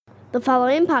The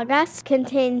following podcast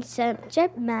contains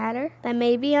subject matter that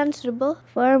may be unsuitable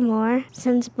for more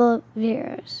sensible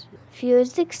viewers.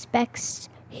 Views expressed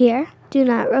here do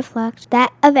not reflect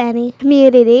that of any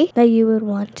community that you would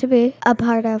want to be a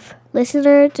part of.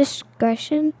 Listener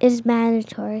discretion is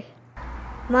mandatory.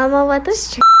 Mama, what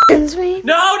does trans mean?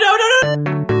 No!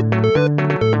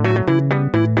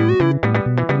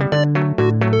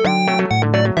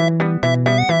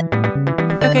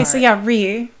 Okay, so yeah,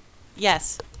 Ree.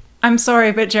 Yes. I'm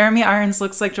sorry, but Jeremy Irons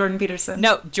looks like Jordan Peterson.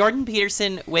 No, Jordan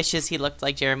Peterson wishes he looked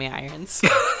like Jeremy Irons.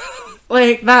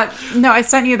 Like that, no, I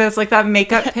sent you this, like that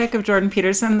makeup pic of Jordan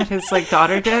Peterson that his like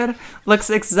daughter did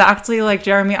looks exactly like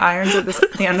Jeremy Irons at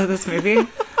the end of this movie.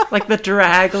 Like the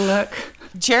drag look.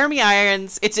 Jeremy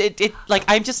Irons,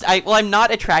 I'm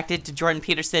not attracted to Jordan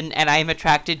Peterson, and I am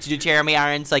attracted to Jeremy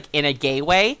Irons, like, in a gay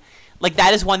way. Like,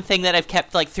 that is one thing that I've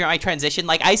kept, like, through my transition.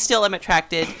 Like, I still am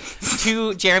attracted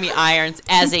to Jeremy Irons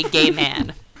as a gay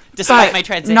man, despite my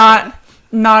transition.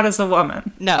 Not as a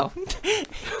woman. No.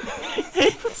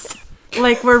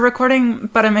 Like, we're recording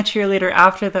But I'm a Cheerleader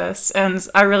after this, and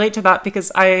I relate to that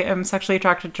because I am sexually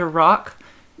attracted to rock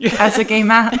as a gay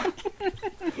man,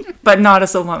 but not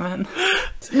as a woman.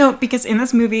 No, because in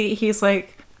this movie, he's,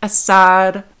 like, a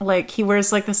sad, like, he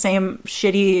wears, like, the same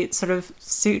shitty sort of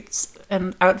suits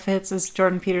and outfits as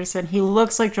Jordan Peterson. He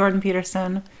looks like Jordan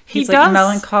Peterson. He's like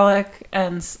melancholic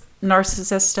and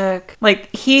narcissistic.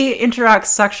 Like, he interacts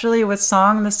sexually with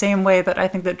Song the same way that I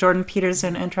think that Jordan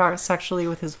Peterson interacts sexually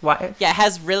with his wife. Yeah,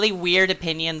 has really weird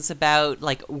opinions about,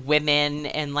 like, women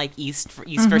and, like, East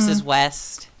versus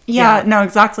West. Yeah, no,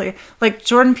 exactly. Like,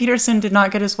 Jordan Peterson did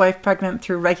not get his wife pregnant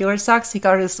through regular sex. He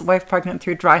got his wife pregnant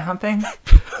through dry humping.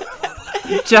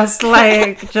 just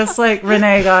like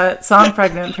Renee got Song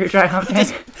pregnant through dry humping.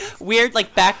 Just weird,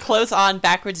 like, clothes on,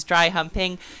 backwards dry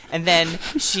humping, and then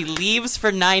she leaves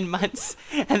for 9 months,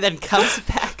 and then comes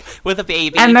back with a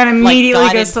baby. And then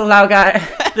immediately goes to Lao Guy.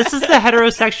 This is the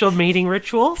heterosexual mating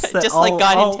rituals. Just like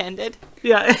God intended.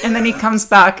 Yeah. And then he comes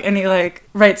back and he, like,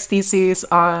 writes theses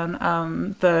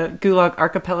on the Gulag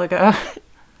Archipelago.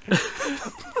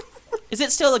 Is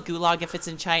it still a gulag if it's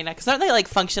in China? Because aren't they, like,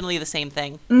 functionally the same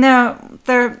thing? No,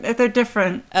 they're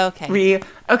different. Okay.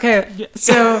 Okay,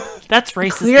 so that's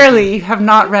racist. Clearly, you have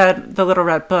not read The Little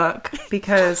Red Book,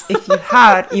 because if you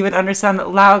had, you would understand that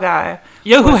Lao Guy.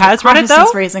 You know who has read it,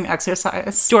 though? Raising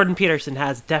exercise. Jordan Peterson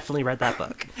has definitely read that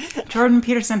book. Jordan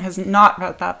Peterson has not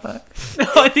read that book.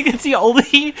 No, I think it's the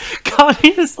only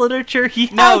communist literature he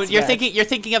has. No, you're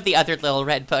thinking of the other Little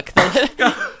Red Book.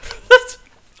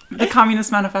 The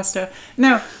Communist Manifesto.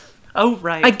 No. Oh,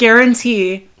 right. I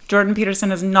guarantee Jordan Peterson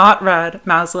has not read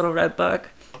Mao's Little Red Book.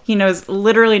 He knows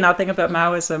literally nothing about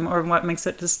Maoism or what makes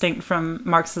it distinct from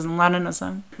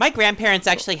Marxism-Leninism. My grandparents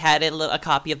actually had a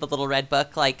copy of the Little Red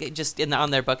Book, like, just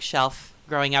on their bookshelf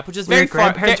growing up, which was very... Were your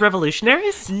grandparents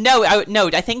revolutionaries? No,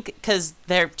 I think because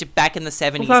they're back in the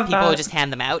 70s, people would just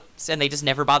hand them out, and they just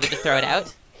never bothered to throw it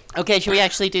out. Okay, should we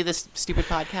actually do this stupid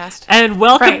podcast? And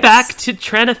welcome back to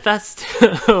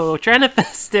Tranifesto,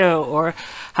 or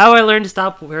How I Learned to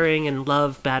Stop Worrying and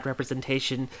Love Bad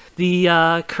Representation.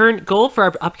 The current goal for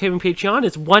our upcoming Patreon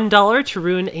is $1 to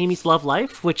ruin Amy's love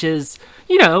life, which is,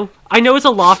 I know it's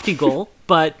a lofty goal,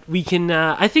 but we can,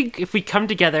 I think if we come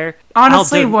together...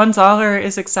 Honestly, $1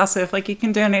 is excessive. Like, you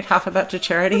can donate half of that to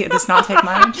charity. It does not take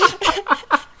much.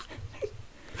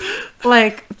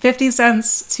 Like, 50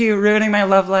 cents to ruining my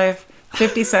love life,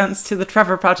 50 cents to the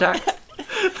Trevor Project.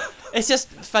 It's just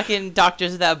fucking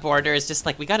Doctors Without Borders, just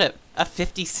like, we got a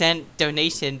 50-cent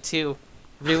donation to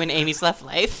ruin Amy's love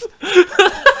life.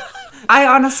 I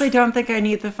honestly don't think I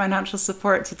need the financial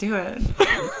support to do it.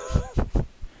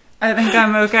 I think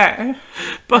I'm okay.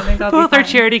 Both our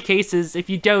charity cases, if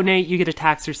you donate, you get a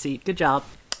tax receipt. Good job.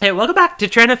 Hey, welcome back to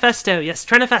Tranifesto. Yes,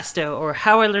 Tranifesto, or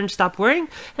How I Learned to Stop Worrying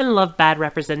and Love Bad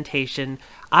Representation.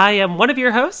 I am one of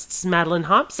your hosts, Madeline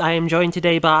Hops. I am joined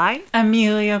today by...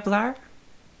 Amelia Blair.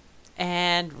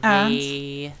 And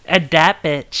Ree. And that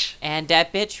bitch. And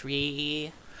that bitch,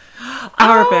 Ree.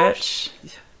 Our bitch.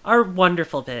 Our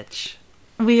wonderful bitch.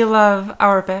 We love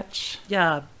our bitch.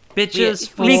 Yeah, bitches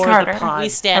for the pod. We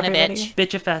stand everybody. a bitch.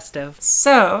 Bitchafesto.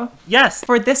 So, yes,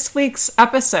 for this week's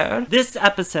episode. This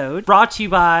episode brought to you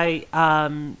by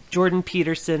Jordan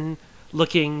Peterson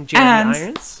looking Jeremy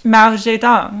Irons. Mao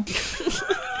Zedong.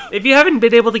 If you haven't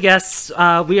been able to guess,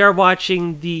 we are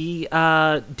watching the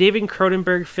David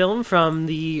Cronenberg film from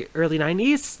the early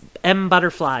 90s, M.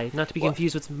 Butterfly. Not to be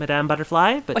confused with Madame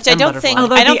Butterfly, but Which I M. don't Butterfly. think-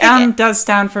 Although I don't the think M does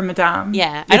stand for Madame.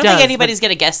 Yeah, It I don't does, think anybody's but-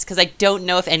 gonna guess because I don't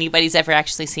know if anybody's ever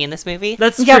actually seen this movie.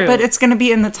 That's Yeah, true. but it's going to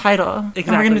be in the title. And we're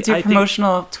going to Exactly. do I think-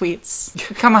 promotional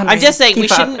tweets. Come on. I'm Ray, just saying we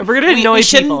keep up. shouldn't. We're gonna annoy we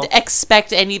shouldn't people.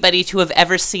 expect anybody to have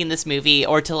ever seen this movie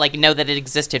or to like know that it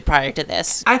existed prior to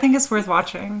this. I think it's worth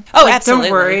watching. Oh, Like, absolutely.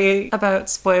 Don't worry about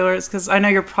spoilers because I know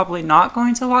you're probably not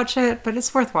going to watch it, but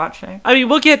it's worth watching. I mean,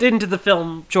 we'll get into the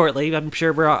film shortly. I'm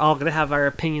sure we're all going to have our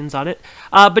opinions on it.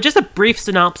 But just a brief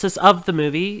synopsis of the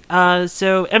movie.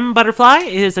 So, M. Butterfly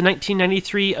is a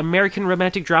 1993 American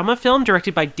romantic drama film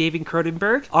directed by David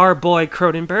Cronenberg, our boy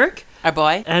Cronenberg. Our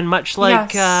boy. And much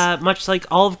like Yes. much like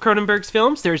all of Cronenberg's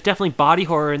films, there's definitely body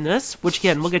horror in this, which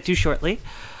again we'll get to shortly.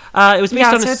 It was based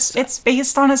Yeah, on so it's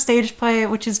based on a stage play,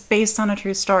 which is based on a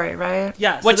true story, right?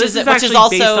 yeah, so Which this is actually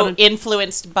based also on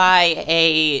influenced by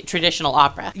a traditional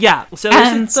opera. yeah. So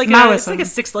And it's like Maoism. a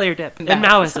 6-layer dip. And Maoism.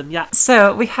 Maoism, yeah.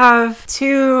 So we have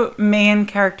two main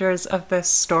characters of this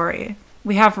story.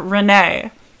 We have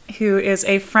Renee, who is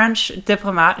a French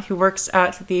diplomat who works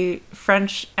at the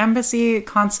French embassy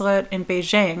consulate in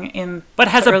Beijing in But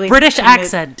has the a early British to mid-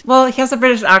 accent. Well, he has a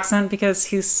British accent because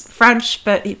he's French,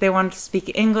 but they wanted to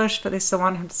speak English, but they still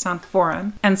want him to sound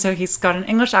foreign. And so he's got an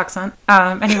English accent.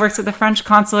 And he works at the French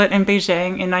consulate in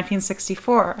Beijing in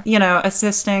 1964, you know,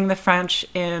 assisting the French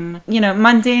in, you know,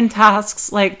 mundane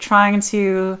tasks like trying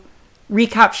to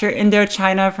recapture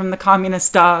Indochina from the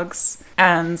communist dogs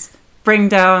and bring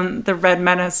down the Red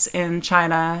Menace in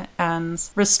China and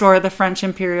restore the French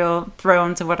imperial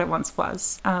throne to what it once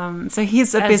was. So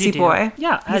he's a As busy you do. boy.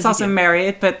 Yeah, as He's you also do.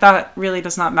 married, but that really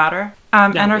does not matter.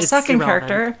 And our it's second irrelevant.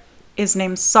 character is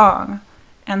named Song,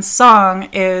 and Song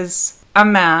is a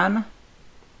man.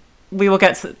 We will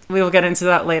get into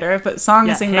that later. But Song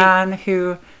Yeah, is a hey. man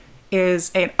who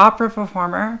is an opera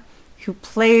performer who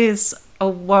plays a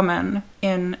woman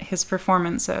in his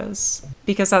performances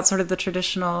because that's sort of the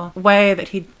traditional way that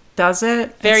he does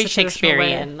it. Very It's the traditional way.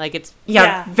 Shakespearean. Like it's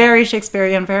Yeah, very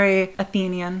Shakespearean, very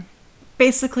Athenian.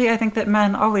 Basically, I think that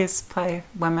men always play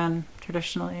women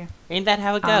traditionally. ain't that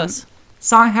how it goes?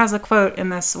 Song has a quote in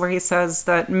this where he says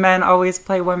that men always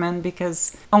play women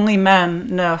because only men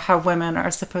know how women are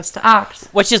supposed to act.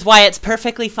 Which is why it's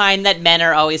perfectly fine that men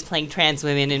are always playing trans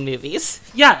women in movies.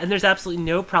 Yeah, and there's absolutely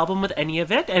no problem with any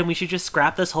of it, and we should just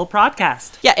scrap this whole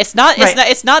podcast. Yeah, it's not. Right.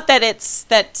 It's not that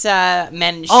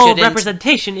men All shouldn't.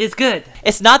 representation is good.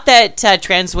 It's not that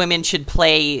trans women should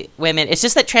play women. It's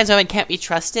just that trans women can't be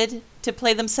trusted to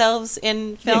play themselves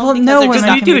in film. Well, because no they're women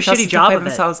just you can do be a shitty trusted to job play of it.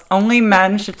 themselves. Only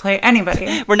men should play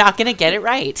anybody. we're not going to get it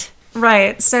right.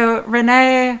 Right. So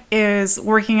Renee is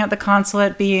working at the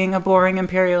consulate being a boring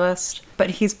imperialist,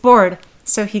 but he's bored.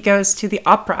 So he goes to the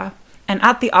opera. And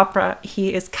at the opera,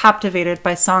 he is captivated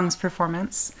by Song's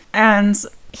performance. And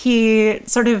he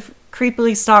sort of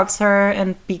creepily stalks her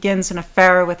and begins an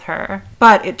affair with her.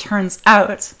 But it turns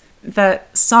out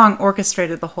that Song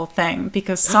orchestrated the whole thing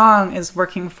because Song is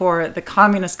working for the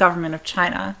communist government of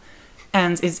China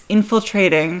and is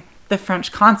infiltrating the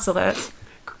French consulate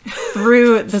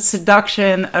through the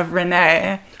seduction of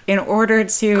Renee in order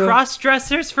to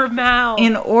Cross-dressers for Mao.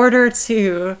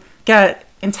 get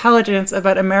intelligence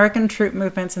about American troop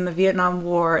movements in the Vietnam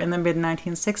War in the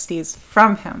mid-1960s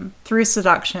from him through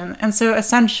seduction. And so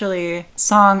essentially,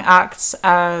 Song acts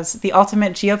as the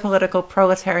ultimate geopolitical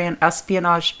proletarian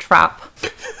espionage trap.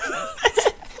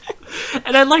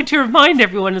 And I'd like to remind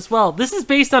everyone as well, this is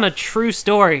based on a true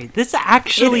story. This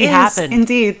actually It is happened.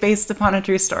 indeed based upon a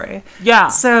true story. Yeah.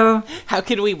 So How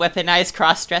can we weaponize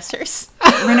cross-dressers?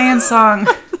 Renee and Song,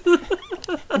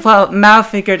 well, Mao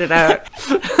figured it out.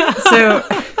 So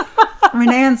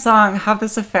Renee and Song have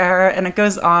this affair and it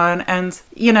goes on, and,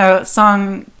 you know,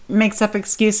 Song makes up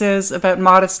excuses about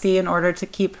modesty in order to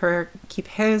keep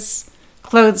his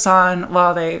clothes on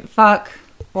while they fuck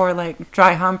or like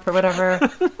dry hump or whatever.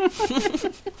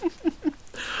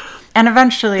 And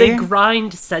eventually They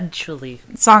grind sensually.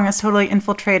 Song has totally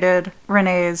infiltrated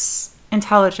Renee's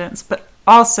intelligence, but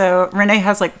also Renee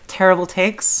has like terrible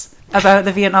takes about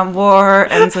the Vietnam War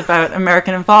and about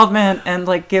American involvement and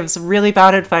like gives really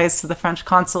bad advice to the French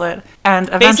consulate. And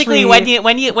eventually, Basically,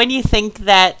 when you think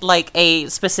that like a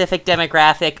specific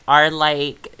demographic are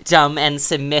like dumb and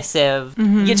submissive,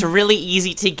 it's really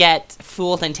easy to get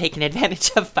fooled and taken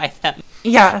advantage of by them.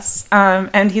 yes,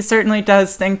 and he certainly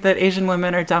does think that Asian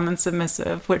women are dumb and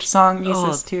submissive, which Song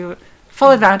uses to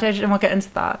full advantage, and we'll get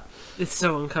into that. It's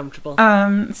so uncomfortable.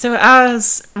 So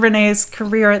as Renee's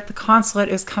career at the consulate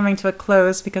is coming to a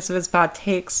close because of his bad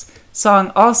takes,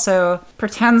 Song also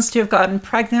pretends to have gotten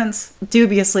pregnant,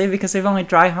 dubiously, because they've only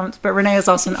dry humped, but Renee is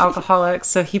also an alcoholic,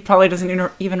 so he probably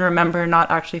doesn't even remember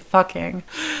not actually fucking.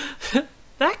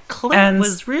 That clip And-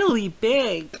 was really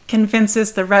big.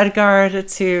 Convinces the Red Guard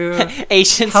to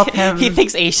Asians. help him. He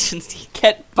thinks Asians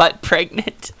get butt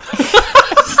pregnant.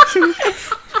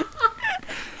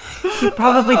 He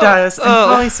probably does, and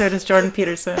probably so does Jordan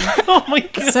Peterson. Oh my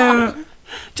god. So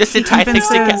Just to tie things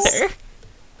convinces- together.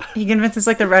 he convinces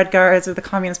like the Red Guards or the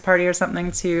Communist Party or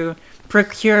something to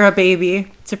procure a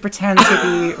baby to pretend to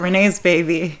be Renee's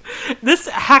baby. This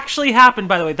actually happened,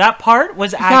 by the way. That part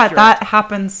was Yeah, accurate. that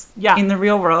happens Yeah. in the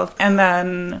real world. And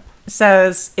then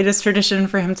says it is tradition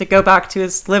for him to go back to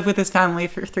live with his family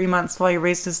for 3 months while he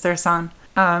raises their son.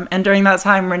 And during that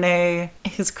time, Renee,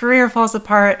 his career falls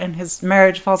apart and his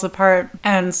marriage falls apart.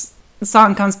 And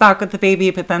Song comes back with the baby,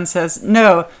 but then says,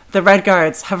 no, the Red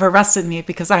Guards have arrested me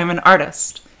because I am an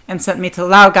artist and sent me to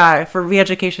Laogai for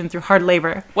re-education through hard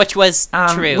labor. Which was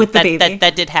true. with the that, baby.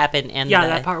 that did happen in Yeah, the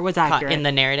that part was accurate. in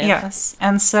the narrative. Yes.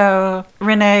 And so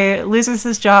Renee loses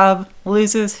his job,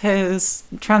 loses his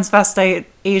transvestite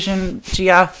Asian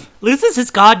GF, Loses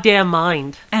his goddamn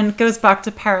mind. and goes back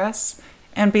to Paris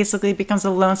and basically becomes a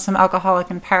lonesome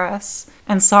alcoholic in Paris.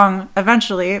 And Song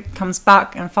eventually comes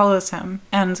back and follows him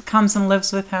and comes and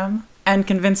lives with him and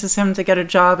convinces him to get a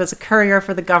job as a courier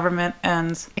for the government,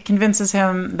 and it convinces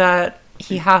him that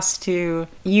he has to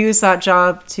use that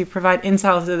job to provide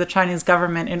intel to the Chinese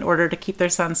government in order to keep their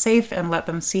son safe and let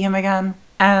them see him again.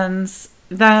 And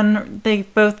then they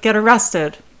both get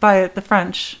arrested by the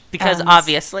French. Because And-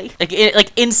 obviously,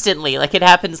 like instantly, like it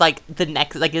happens like the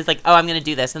next, like it's like, oh, I'm gonna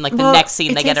do this, and like the Well, next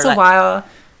scene it they get takes a arrested. while.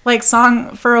 Like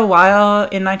Song for a while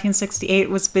in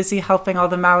 1968 was busy helping all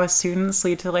the Maoist students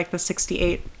lead to like the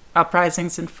 68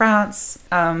 uprisings in France.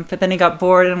 But then he got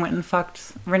bored and went and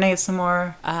fucked Renee some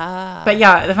more. But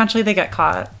yeah, eventually they get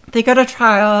caught. They go to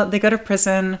trial. They go to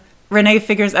prison. Renee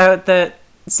figures out that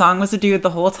Song was a dude the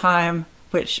whole time,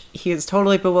 which he is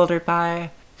totally bewildered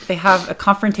by. They have a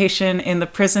confrontation in the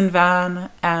prison van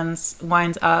and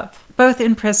wind up both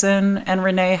in prison, and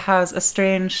Renee has a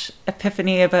strange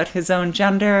epiphany about his own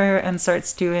gender and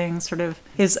starts doing sort of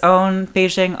his own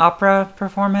Beijing opera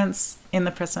performance in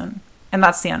the prison. And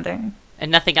that's the ending. And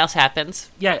nothing else happens.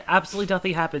 Yeah, absolutely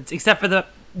nothing happens except for the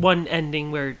one ending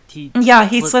where he. Yeah,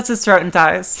 he slits his throat and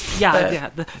dies. Yeah, But- yeah.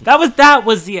 That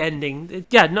was the ending.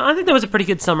 Yeah, no, I think that was a pretty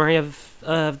good summary of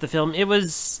the film.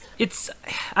 It's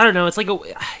I don't know. It's like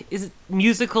is it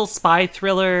musical spy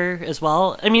thriller as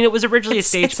well? I mean, it was originally a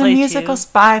stage It's a play musical too.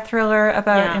 spy thriller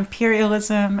about Yeah.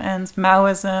 imperialism and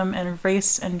Maoism and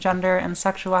race and gender and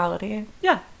sexuality.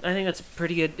 Yeah, I think that's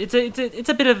pretty good.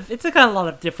 It's got a lot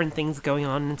of different things going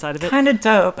on inside of it. Kind of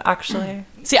dope, actually.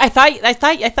 See, I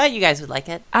thought you guys would like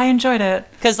it, I enjoyed it.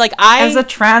 because like As a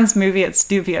trans movie, it's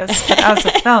dubious, but as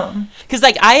a film, Because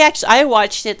like I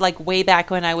watched it like way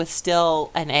back when I was still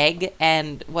an egg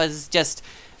and was just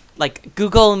like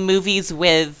Google movies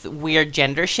with weird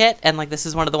gender shit, and like this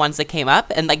is one of the ones that came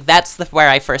up, and like that's where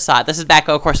I first saw it. This is back,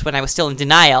 of course, when I was still in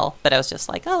denial, but I was just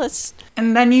like, oh, this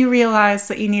and then you realize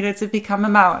that you needed to become a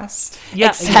Maoist. Yeah,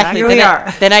 exactly. Here we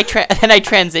are. Then I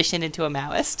transitioned into a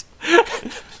Maoist.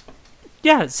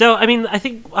 Yeah, so I mean, I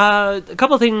think a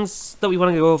couple of things that we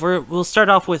want to go over. We'll start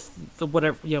off with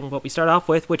what we start off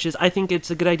with, which is I think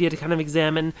it's a good idea to kind of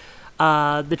examine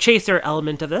the chaser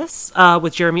element of this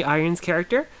with Jeremy Irons'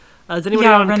 character. Does anybody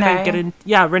Yeah, want to kind Renee. of get in?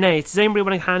 Yeah, Renee. Does anybody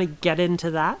want to kind of get into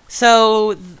that?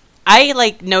 So I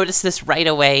like noticed this right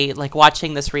away, like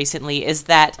watching this recently, is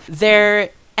that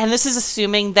and this is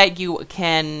assuming that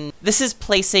this is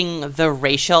placing the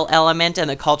racial element and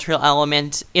the cultural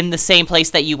element in the same place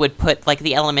that you would put like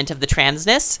the element of the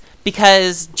transness,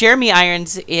 because Jeremy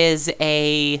Irons he's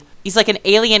like an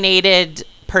alienated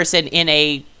person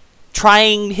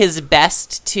trying his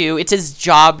best it's his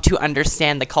job to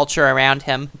understand the culture around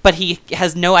him, but he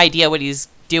has no idea what he's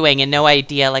doing and no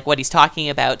idea like what he's talking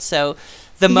about. So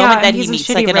the moment that he meets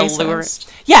like an alluring,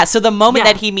 so the moment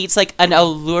Yeah. that he meets like an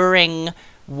alluring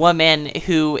woman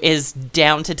who is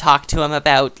down to talk to him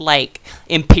about like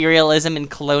imperialism and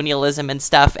colonialism and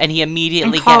stuff, and he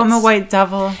immediately And call gets him a white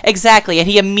devil. exactly, and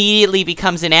he immediately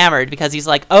becomes enamored because he's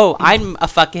like, oh, I'm a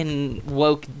fucking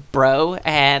woke bro,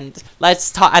 and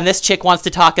let's talk, and this chick wants to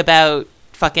talk about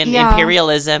fucking Yeah.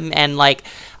 imperialism, and like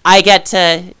I get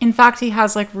to In fact, he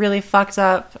has like really fucked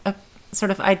up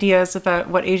sort of ideas about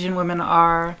what Asian women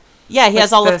are. he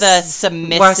has all of the this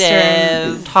submissive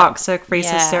Western toxic racist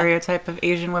Yeah. stereotype of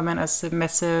Asian women as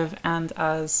submissive and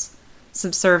as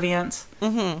subservient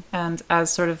and as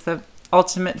sort of the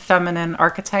ultimate feminine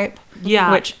archetype,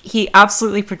 Yeah. which he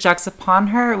absolutely projects upon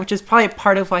her, which is probably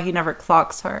part of why he never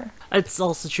clocks her. It's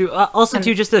also true. Also, And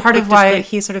too, just a part quick of why disclaim-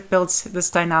 he sort of builds this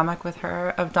dynamic with her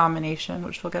of domination,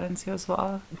 which we'll get into as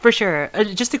well. For sure.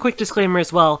 Just a quick disclaimer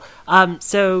as well.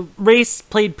 So race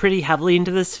played pretty heavily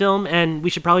into this film, and we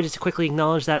should probably just quickly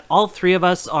acknowledge that all three of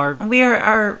us are We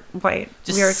are white.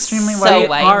 Just we are extremely so white.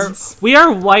 white. we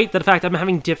are white. The fact I'm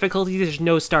having difficulty. There's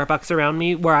no Starbucks around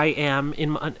me where I am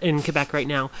in Quebec right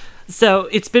now, so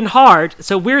it's been hard.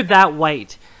 So we're that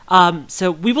white.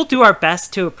 So we will do our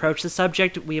best to approach the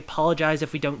subject. We apologize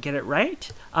if we don't get it right,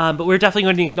 but we're definitely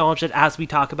going to acknowledge it as we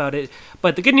talk about it.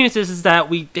 But the good news is that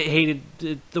we hated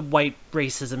the white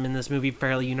racism in this movie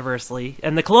fairly universally,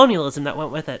 and the colonialism that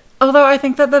went with it. Although I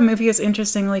think that the movie is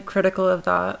interestingly critical of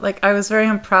that. Like, I was very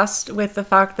impressed with the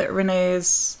fact that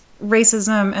Renee's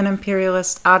racism and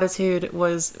imperialist attitude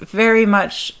was very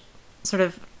much sort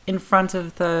of in front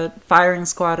of the firing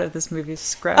squad of this movie's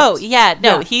script. Oh yeah,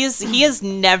 no, Yeah. he is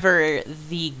never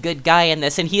the good guy in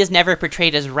this, and he is never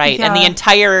portrayed as right. And the Yeah.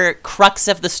 entire crux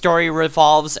of the story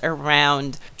revolves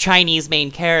around Chinese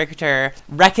main character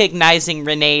recognizing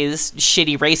Renee's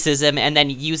shitty racism and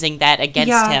then using that against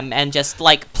Yeah. him, and just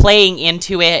like playing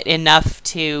into it enough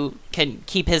to can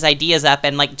keep his ideas up,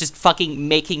 and like just fucking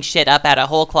making shit up out of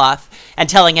whole cloth and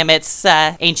telling him it's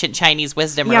ancient Chinese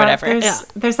wisdom or whatever.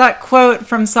 There's that quote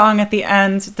from Song at the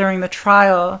end during the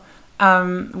trial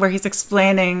where he's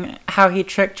explaining how he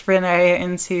tricked Renee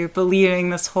into believing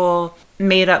this whole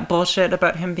made-up bullshit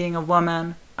about him being a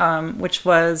woman, which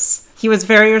was, he was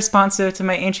very responsive to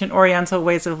my ancient oriental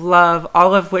ways of love,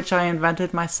 all of which I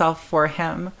invented myself for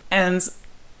him. And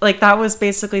like, that was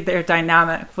basically their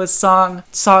dynamic, was Song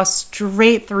saw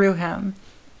straight through him.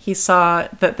 He saw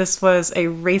that this was a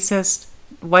racist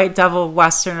white devil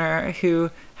Westerner who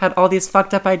had all these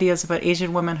fucked up ideas about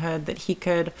Asian womanhood that he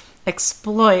could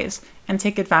exploit and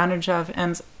take advantage of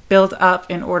and build up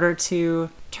in order to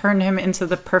turn him into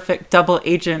the perfect double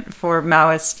agent for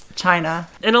Maoist China.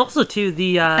 And also, too,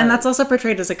 the... And that's also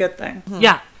portrayed as a good thing.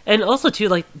 Yeah. And also, too,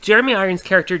 like, Jeremy Irons'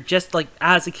 character, just, like,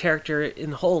 as a character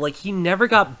in whole, like, he never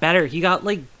got better. He got,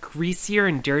 like, greasier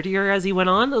and dirtier as he went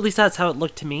on. At least that's how it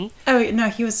looked to me. Oh, no,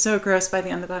 he was so gross by the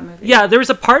end of that movie. Yeah, there was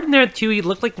a part in there, too, he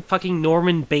looked like fucking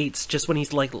Norman Bates, just when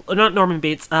he's, like... Not Norman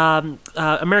Bates,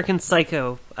 American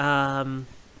Psycho.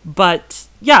 But,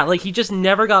 yeah, like, he just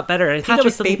never got better. And I think that Patrick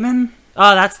was something- Bateman?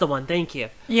 Oh, that's the one. Thank you.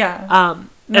 Yeah. And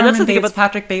Norman that's the thing Bates, about...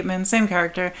 Patrick Bateman, same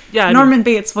character. Yeah, I Norman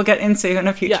Bates we'll get into in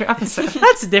a future Yeah. episode.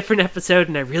 That's a different episode,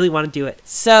 and I really want to do it.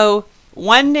 So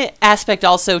one aspect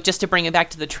also, just to bring it back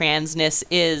to the transness,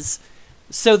 is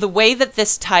so the way that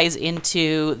this ties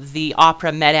into the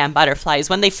opera Madame Butterfly is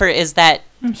when he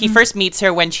first meets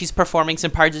her when she's performing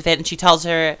some parts of it, and she tells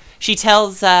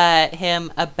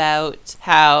him about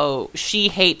how she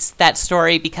hates that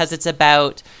story because it's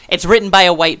written by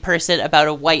a white person about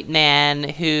a white man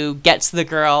who gets the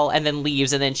girl and then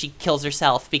leaves, and then she kills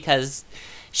herself because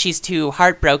she's too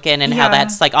heartbroken, and how Yeah.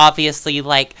 that's like obviously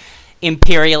like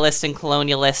imperialist and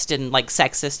colonialist and like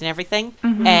sexist and everything.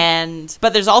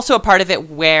 But there's also a part of it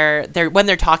where when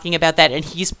they're talking about that and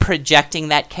he's projecting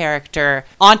that character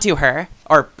onto her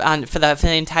or for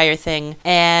the entire thing,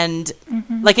 and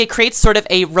like it creates sort of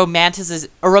a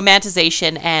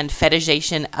romanticization and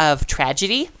fetishization of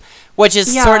tragedy, which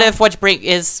is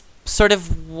sort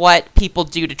of what people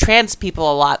do to trans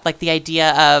people a lot, like the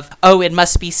idea of, oh, it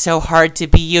must be so hard to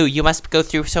be you must go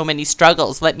through so many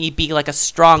struggles, let me be like a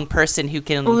strong person who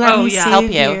can Let me help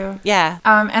save you. Yeah.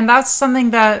 And that's something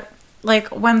that, like,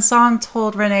 when Song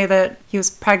told Renee that he was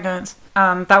pregnant,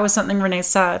 that was something Renee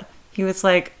said. He was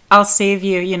like, I'll save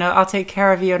you, I'll take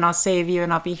care of you and I'll save you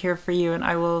and I'll be here for you and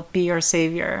I will be your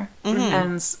savior.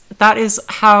 And that is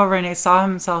how Renee saw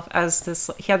himself, as this,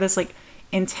 he had this like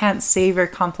intense savior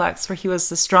complex where he was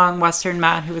the strong Western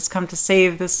man who was come to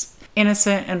save this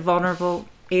innocent and vulnerable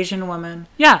Asian woman.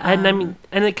 Yeah, and I mean,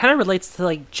 and it kind of relates to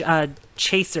like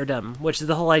chaserdom, which is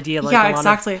the whole idea. Like,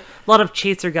 a lot of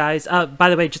chaser guys. By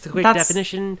the way, just a quick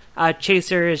definition: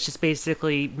 chaser is just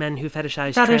basically men who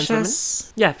fetishize trans women.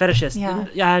 Yeah, fetishist.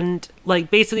 Yeah. And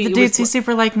like basically, the dudes who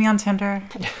super like me on Tinder.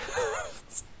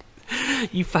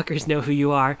 You fuckers know who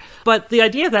you are. But the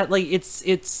idea that like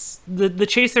it's the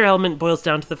chaser element boils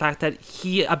down to the fact that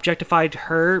he objectified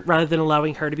her rather than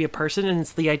allowing her to be a person, and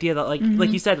it's the idea that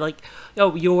like you said, like,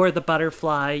 oh, you're the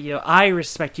butterfly, I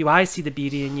respect you, I see the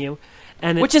beauty in you.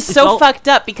 And which is so fucked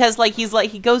up because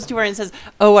he goes to her and says,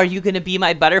 "Oh, are you going to be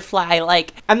my butterfly?"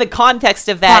 Like, and the context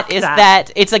of that Fuck is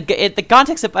that. the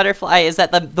context of butterfly is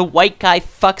that the white guy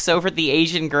fucks over the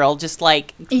Asian girl just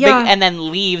like and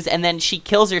then leaves, and then she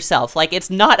kills herself. Like, it's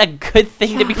not a good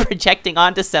thing to be projecting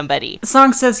onto somebody.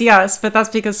 Song says yes, but that's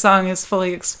because Song is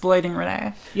fully exploiting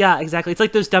Renee. Yeah, exactly. It's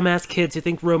like those dumbass kids who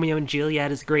think Romeo and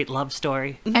Juliet is a great love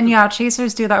story. And yeah,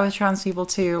 chasers do that with trans people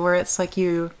too, where it's like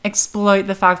you exploit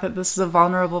the fact that this is a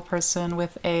vulnerable person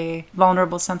with a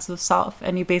vulnerable sense of self,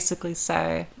 and you basically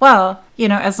say, well, you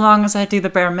know, as long as I do the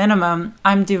bare minimum,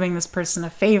 I'm doing this person a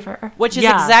favor. Which is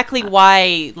exactly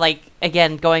why, like,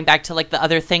 again, going back to like the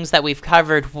other things that we've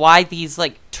covered, why these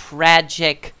like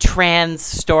tragic trans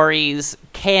stories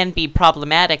can be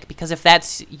problematic, because if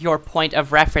that's your point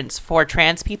of reference for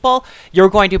trans people, you're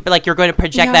going to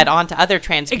project that onto other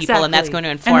trans people, and that's going to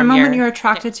inform and the moment you're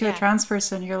attracted to a trans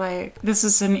person, you're like, this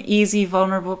is an easy,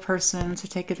 vulnerable person to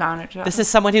take advantage of. This is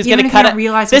someone who's going to cut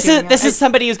this is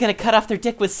somebody who's going to cut off their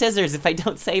dick with scissors if I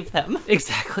don't save them.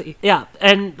 Exactly. Yeah.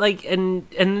 And like and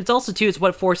it's also too, it's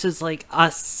what forces like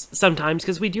us sometimes,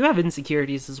 because we do have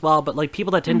insecurities as well, but like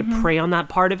people that tend to prey on that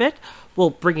part of it will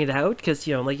bring it out, because,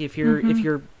 you know, like if you're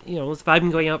you know, if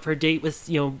I'm going out for a date with,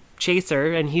 you know,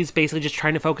 Chaser, and he's basically just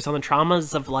trying to focus on the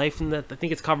traumas of life, and that I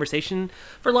think it's conversation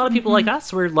for a lot of people like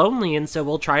us. We're lonely, and so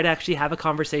we'll try to actually have a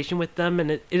conversation with them,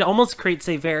 and it almost creates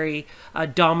a very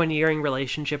domineering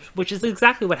relationship, which is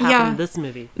exactly what happened in this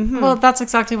movie. Well, that's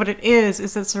exactly what it is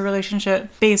it's a relationship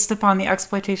based upon the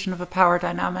exploitation of a power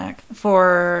dynamic.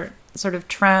 For sort of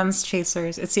trans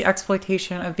chasers, it's the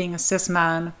exploitation of being a cis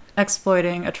man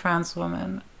exploiting a trans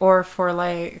woman, or for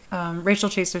like racial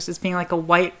chasers, it's being like a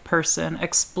white person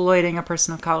exploiting a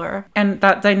person of color. And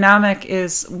that dynamic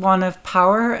is one of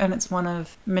power, and it's one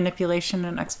of manipulation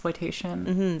and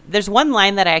exploitation. There's one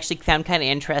line that I actually found kind of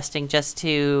interesting, just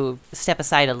to step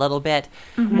aside a little bit.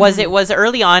 Was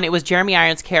early on, it was Jeremy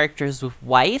Irons' character's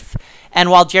wife,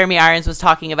 and while Jeremy Irons was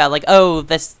talking about like, oh,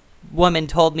 this woman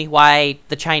told me why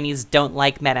the Chinese don't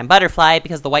like Madame Butterfly,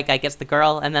 because the white guy gets the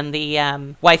girl, and then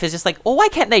the wife is just like, well, why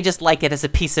can't they just like it as a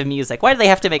piece of music? Why do they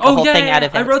have to make a whole thing out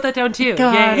of it? I wrote that down too.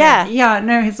 God. Yeah,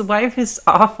 no, his wife is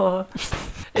awful.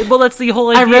 Well, that's the whole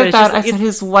idea. I wrote that. I said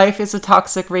his wife is a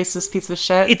toxic, racist piece of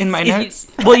shit in my notes.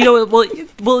 Well, you know,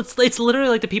 well, it's literally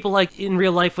like the people like in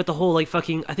real life with the whole like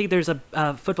fucking. I think there's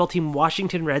a football team,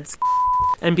 Washington Reds,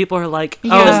 and people are like,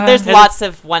 oh, there's lots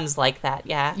of ones like that.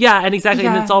 Yeah, and exactly,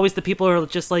 and it's always the people who are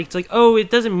just like, it's like, oh, it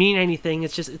doesn't mean anything.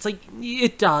 It's like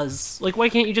it does. Like, why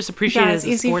can't you just appreciate it as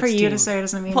a sports team? It's easy for you to say it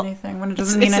doesn't mean anything when it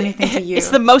doesn't mean anything to you. It's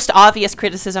the most obvious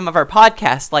criticism of our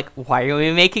podcast. Like, why are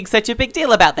we making such a big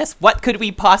deal about this? What could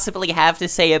we possibly have to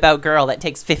say about Girl that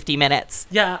takes 50 minutes?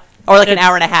 Yeah. Or like an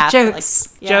hour and a half.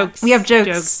 Jokes. Like, Jokes. We have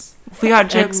jokes. We got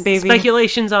jokes, and baby.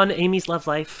 Speculations on Amy's love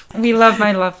life. We love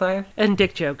my love life. And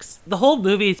dick jokes. The whole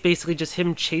movie is basically just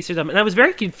him chasing them. And I was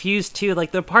very confused, too.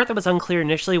 Like, the part that was unclear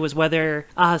initially was whether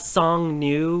Song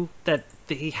knew that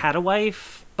he had a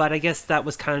wife. But I guess that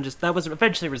was kind of just, that was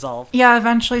eventually resolved. Yeah,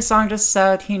 eventually Song just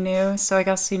said he knew. So I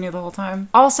guess he knew the whole time.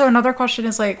 Also, another question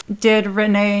is, like, did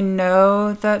Renee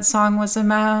know that Song was a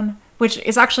man? Which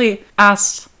is actually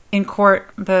asked in court,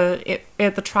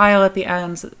 at the trial at the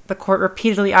end, the court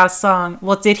repeatedly asked Song,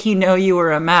 well, did he know you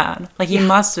were a man? Like, he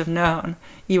must have known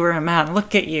you were a man.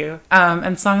 Look at you.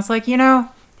 And Song's like, you know,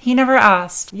 he never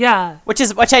asked. Yeah. Which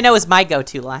I know is my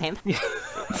go-to line.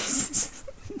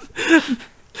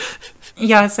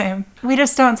 Yeah, same. We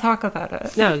just don't talk about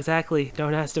it. No, exactly.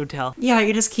 Don't ask, don't tell. Yeah,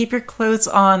 you just keep your clothes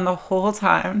on the whole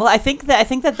time. Well, I think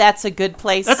that that's a good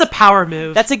place. That's a power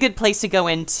move. That's a good place to go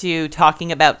into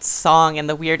talking about Song and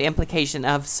the weird implication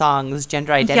of Song's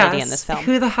gender identity in this film.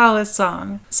 Who the hell is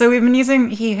Song? So we've been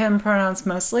using he, him pronouns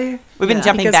mostly. We've been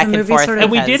jumping back and forth. And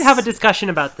we did have a discussion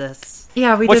about this.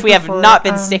 Yeah, we did. Which we before. have not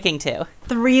been sticking to.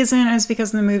 The reason is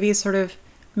because the movie sort of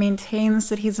maintains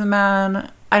that he's a man.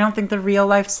 I don't think the real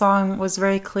life Song was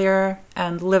very clear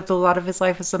and lived a lot of his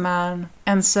life as a man.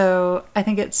 And so I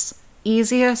think it's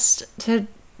easiest to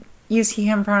use he,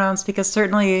 him pronouns because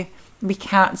certainly we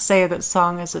can't say that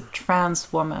Song is a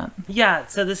trans woman. Yeah,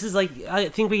 so this is like, I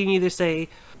think we can either say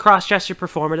cross-dresser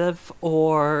performative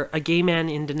or a gay man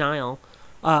in denial.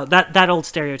 That old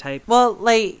stereotype. Well,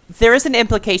 like, there is an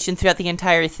implication throughout the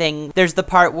entire thing. There's the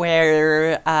part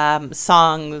where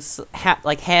Song's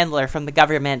handler from the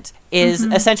government is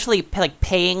essentially like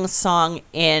paying Song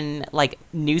in like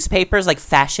newspapers, like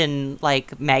fashion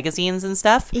like magazines and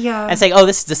stuff. Yeah. And saying, "Oh,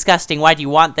 this is disgusting. Why do you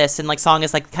want this?" And like Song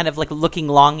is like kind of like looking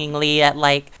longingly at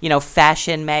like, you know,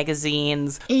 fashion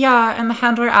magazines. Yeah, and the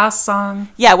handler asks Song.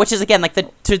 Yeah, which is again like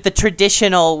the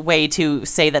traditional way to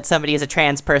say that somebody is a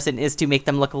trans person is to make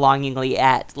them look longingly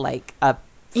at like a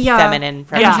feminine And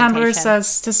the representation. handler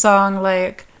says to Song,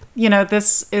 like, you know,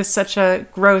 this is such a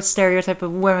gross stereotype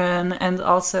of women, and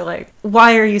also, like,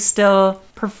 why are you still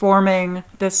performing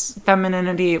this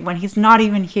femininity when he's not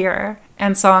even here?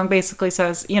 And Song basically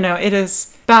says, you know, it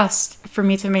is best for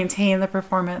me to maintain the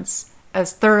performance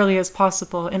as thoroughly as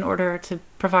possible in order to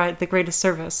provide the greatest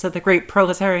service to the great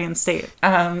proletarian state.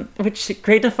 Which,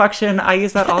 great deflection, I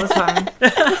use that all the time.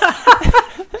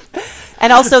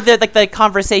 And also the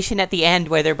conversation at the end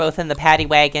where they're both in the paddy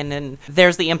wagon, and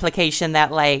there's the implication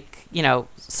that like, you know,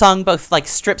 Song both like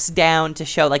strips down to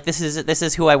show like this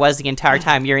is who I was the entire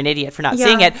time. You're an idiot for not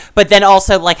seeing it, but then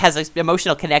also like has an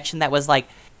emotional connection that was like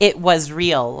it was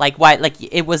real. Like why like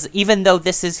it was, even though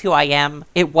this is who I am,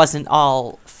 it wasn't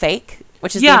all fake.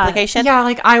 Which is the implication. Yeah,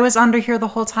 like I was under here the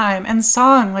whole time, and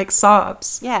Song like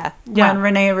sobs. Yeah. When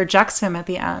Renee rejects him at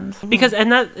the end. Because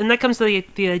and that comes to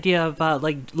the idea of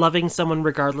like loving someone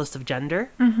regardless of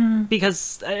gender.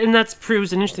 Because and that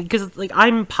proves an interesting, because like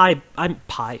I'm pan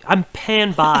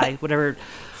bi whatever.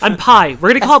 I'm pi.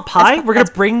 We're gonna call it pi. We're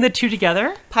gonna bring the two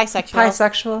together.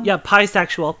 Bisexual. Yeah,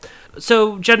 bisexual.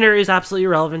 So gender is absolutely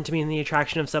irrelevant to me in the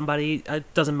attraction of somebody.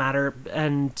 It doesn't matter.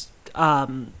 And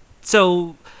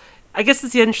so I guess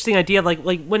it's the interesting idea of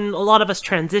like when a lot of us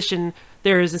transition,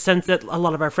 there is a sense that a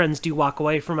lot of our friends do walk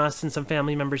away from us, and some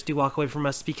family members do walk away from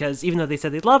us because even though they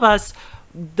said they love us,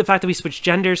 the fact that we switch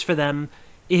genders for them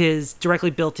is directly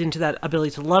built into that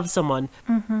ability to love someone.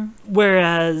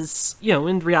 Whereas, you know,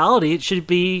 in reality, it should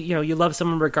be, you know, you love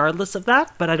someone regardless of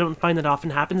that, but I don't find that often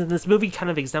happens. And this movie kind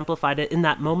of exemplified it in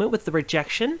that moment with the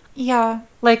rejection. Yeah.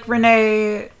 Like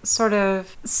Renee sort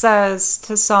of says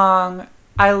to Song,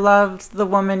 I loved the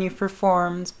woman you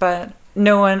performed, but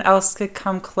no one else could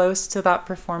come close to that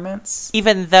performance.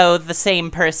 Even though the same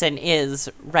person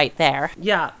is right there.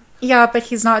 Yeah. Yeah, but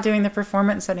he's not doing the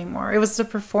performance anymore. It was the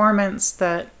performance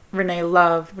that Renee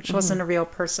loved, which wasn't a real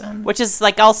person. Which is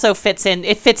like also fits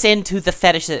into the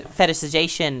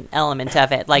fetishization element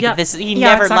of it. Like he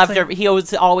never loved her. He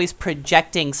was always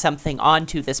projecting something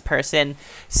onto this person.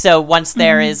 So once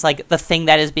there is like the thing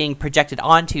that is being projected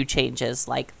onto changes,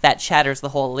 like that shatters the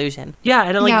whole illusion. Yeah,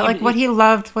 and like what he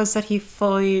loved was that he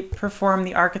fully performed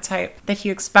the archetype that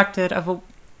he expected of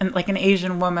an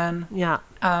Asian woman. Yeah.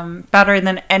 Better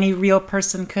than any real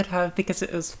person could have, because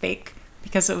it was fake,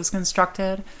 because it was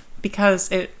constructed,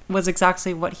 because it was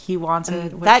exactly what he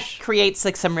wanted. That creates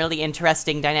like some really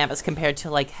interesting dynamics compared to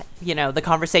like, you know, the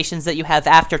conversations that you have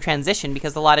after transition,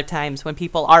 because a lot of times when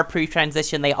people are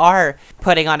pre-transition, they are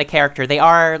putting on a character. They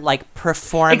are like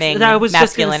performing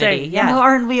masculinity. Well,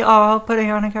 aren't we all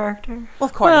putting on a character? Well,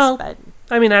 of course, but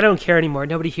I mean, I don't care anymore.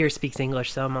 Nobody here speaks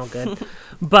English, so I'm all good.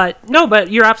 But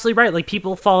you're absolutely right. Like,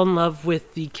 people fall in love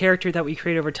with the character that we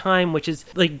create over time, which is,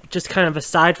 like, just kind of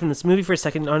aside from this movie for a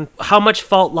second on how much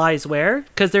fault lies where.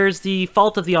 Because there's the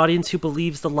fault of the audience who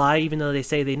believes the lie, even though they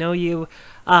say they know you,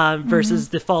 versus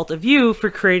the fault of you for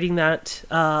creating that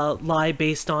lie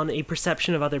based on a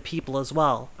perception of other people as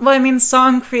well. Well, I mean,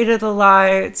 Song created the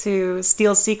lie to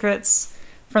steal secrets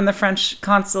from the French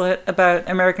consulate about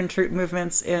American troop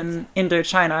movements in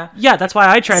Indochina. Yeah, that's why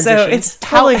I transitioned. So it's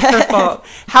totally her fault.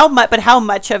 How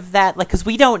much of that, like, because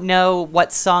we don't know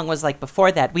what Song was like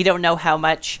before that. We don't know how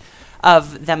much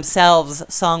of themselves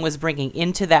Song was bringing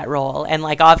into that role. And,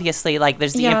 like, obviously, like,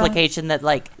 there's the implication that,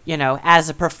 like, you know, as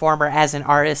a performer, as an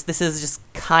artist, this is just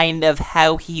kind of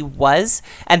how he was.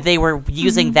 And they were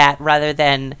using that rather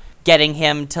than getting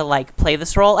him to, like, play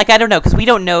this role. Like, I don't know, because we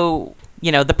don't know,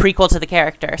 you know, the prequel to the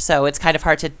character, so it's kind of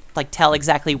hard to like tell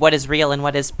exactly what is real and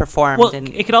what is performed. Well,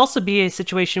 it could also be a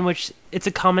situation which it's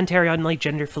a commentary on like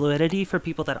gender fluidity for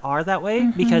people that are that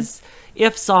way, because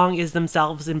if Song is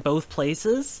themselves in both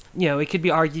places, you know, it could be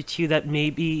argued too that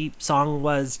maybe Song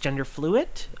was gender fluid,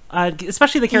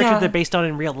 especially the character they're based on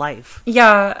in real life.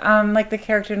 Yeah, like the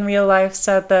character in real life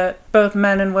said that both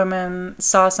men and women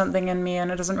saw something in me, and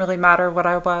it doesn't really matter what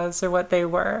I was or what they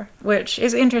were, which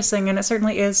is interesting, and it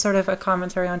certainly is sort of a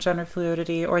commentary on gender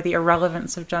fluidity or the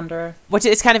irrelevance of gender. Which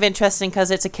is kind of interesting because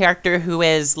it's a character who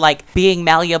is like being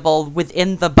malleable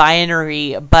within the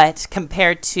binary, but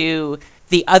compared to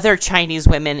the other Chinese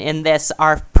women in this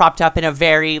are propped up in a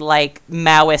very like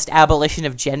Maoist abolition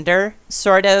of gender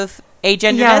sort of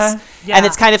agenderness. Yeah. And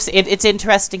it's kind of it's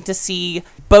interesting to see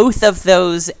both of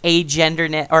those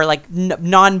agenderness or like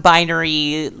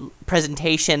non-binary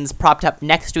presentations propped up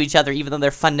next to each other, even though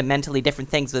they're fundamentally different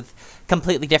things with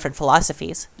completely different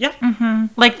philosophies. Yep.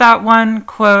 Like that one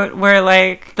quote where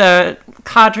like the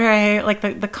cadre, like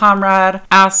the comrade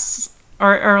asks,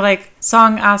 or like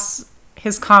Song asks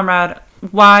his comrade,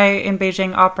 why in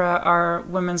Beijing opera are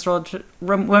women's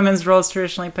roles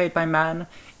traditionally played by men?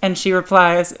 And she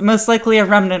replies, most likely a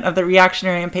remnant of the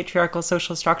reactionary and patriarchal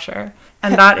social structure.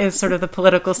 And that is sort of the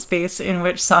political space in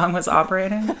which Song was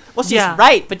operating. Well, she's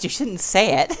right, but you shouldn't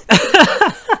say it.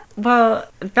 Well,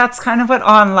 that's kind of what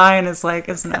online is like,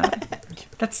 isn't it?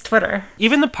 That's Twitter.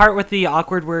 Even the part with the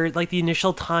awkward where, like, the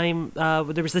initial time, there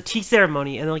was the tea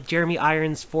ceremony, and, like, Jeremy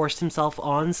Irons forced himself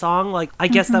on Song. Like, I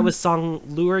guess that was Song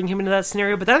luring him into that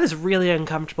scenario, but that is really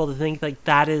uncomfortable to think, like,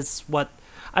 that is what...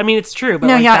 I mean, it's true, but,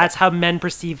 that's how men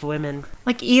perceive women.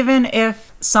 Like, even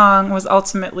if Song was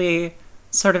ultimately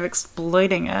sort of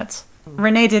exploiting it,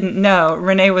 Renee didn't know.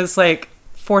 Renee was, like,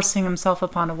 forcing himself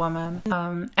upon a woman.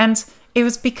 And it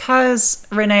was because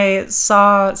Renee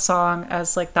saw Song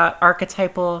as like that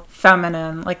archetypal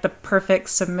feminine, like the perfect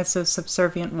submissive,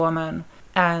 subservient woman,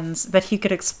 and that he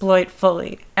could exploit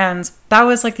fully. And that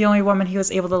was like the only woman he was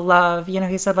able to love. You know,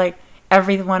 he said like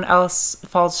everyone else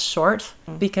falls short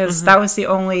because that was the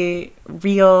only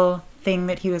real thing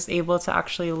that he was able to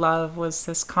actually love was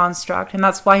this construct. And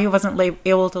that's why he wasn't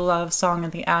able to love Song in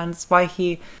the end. It's why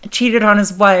he cheated on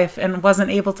his wife and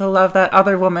wasn't able to love that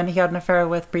other woman he had an affair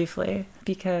with briefly,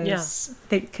 because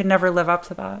they could never live up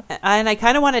to that. And I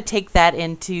kind of want to take that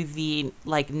into the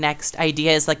like next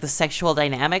idea is like the sexual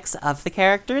dynamics of the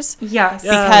characters. Yes.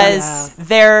 Because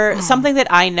they're something that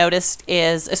I noticed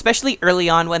is, especially early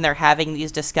on when they're having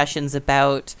these discussions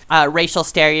about racial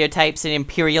stereotypes and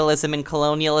imperialism and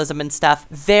colonialism and stuff,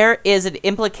 there is an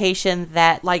implication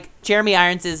that like Jeremy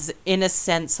Irons is in a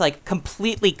sense like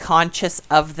completely conscious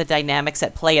of the dynamics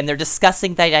at play, and they're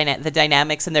discussing the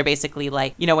dynamics, and they're basically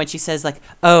like, you know, when she says like,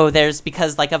 oh, there's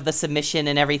because like of the submission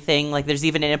and everything, like there's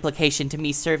even an implication to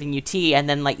me serving you tea, and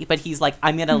then like, but he's like,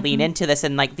 I'm gonna lean into this,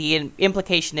 and like the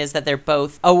implication is that they're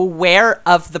both aware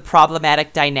of the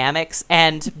problematic dynamics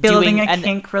and building a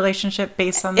kink relationship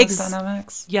based on those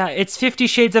dynamics. Yeah, it's 50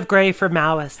 Shades of Grey for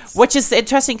Maoists. Which is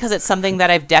interesting because it's something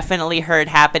that I've definitely heard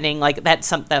happening, like that's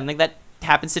something that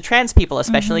happens to trans people,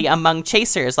 especially among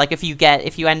chasers. Like if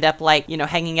you end up like, you know,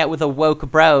 hanging out with a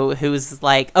woke bro who's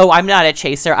like, oh, I'm not a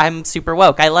chaser, I'm super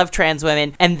woke, I love trans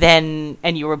women,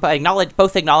 and you were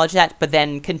both acknowledge that, but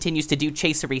then continues to do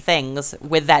chasery things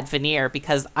with that veneer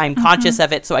because I'm conscious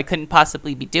of it, so I couldn't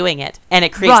possibly be doing it, and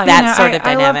it creates that sort of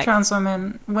dynamic. I love trans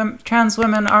women. Trans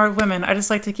women are women. I just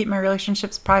like to keep my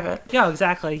relationships private. Yeah,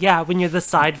 exactly. Yeah, when you're the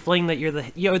side fling, that you're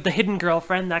the hidden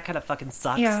girlfriend, that kind of fucking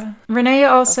sucks. Yeah. Renee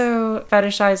also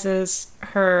fetishizes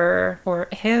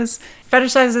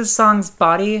fetishizes Song's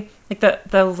body, like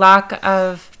the lack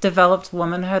of developed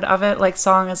womanhood of it. Like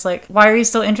Song is like, why are you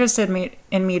still interested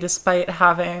in me despite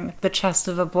having the chest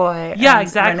of a boy? Yeah, and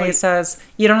exactly. Renee says,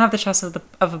 you don't have the chest of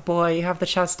a boy, you have the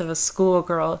chest of a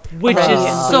schoolgirl, which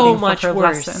is so much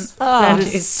worse. That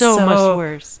is so much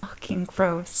worse. Fucking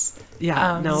gross.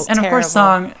 Yeah, and terrible. Of course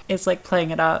Song is like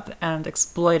playing it up and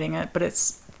exploiting it, but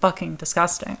it's fucking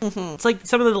disgusting. It's like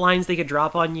some of the lines they could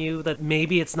drop on you that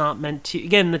maybe it's not meant to.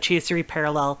 Again, the chasery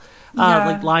parallel,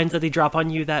 like lines that they drop on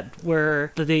you that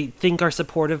they think are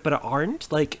supportive but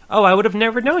aren't. Like, oh, I would have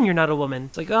never known you're not a woman.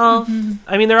 It's like, oh,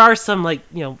 I mean, there are some like,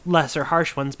 you know, lesser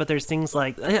harsh ones, but there's things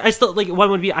like I still like one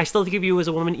would be I still think of you as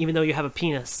a woman even though you have a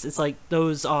penis. It's like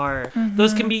those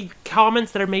can be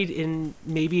comments that are made in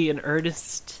maybe an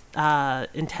earnest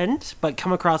intent, but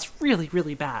come across really,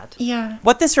 really bad. Yeah.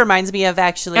 What this reminds me of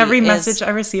actually every message I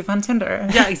receive on Tinder.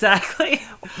 Yeah, exactly.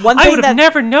 I would have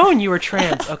never known you were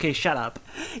trans. Okay, shut up.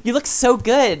 You look so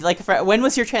good. Like, when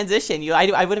was your transition?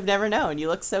 I would have never known. You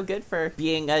look so good for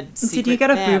being a secret Did you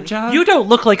get a man. boob job? You don't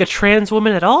look like a trans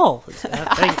woman at all.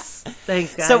 Thanks.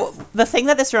 Thanks, guys. So the thing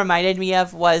that this reminded me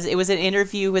of was it was an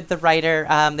interview with the writer,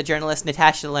 the journalist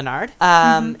Natasha Lennard,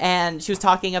 and she was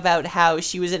talking about how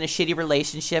she was in a shitty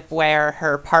relationship where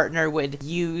her partner would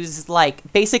use,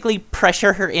 like, basically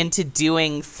pressure her into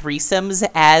doing threesomes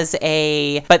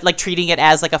but like treating it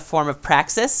as like a form of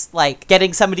praxis, like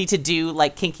getting somebody to do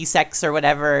like kinky sex or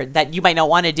whatever that you might not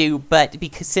want to do, but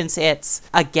because since it's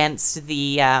against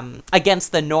the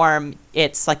norm,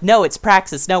 it's like, no, it's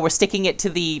praxis. No, we're sticking it to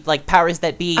the like powers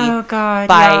that be. Oh God!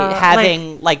 By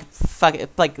having like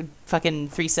fucking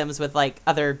threesomes with like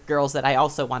other girls that I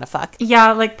also want to fuck.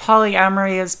 Yeah, like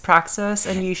polyamory is praxis,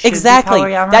 and you should Exactly. be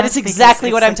polyamorous. That is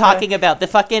exactly what I'm like talking about. The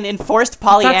fucking enforced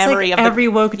That's polyamory like of every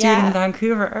woke dude Yeah. in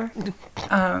Vancouver.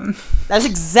 That's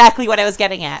exactly what I was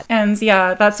getting at. And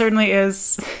yeah, that certainly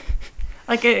is.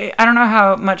 Like, I don't know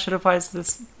how much it applies to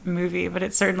this movie, but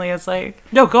it certainly is like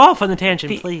No, go off on the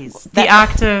tangent, please. the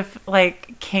act of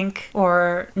like kink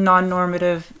or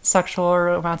non-normative sexual or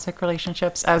romantic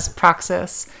relationships as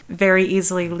praxis very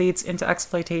easily leads into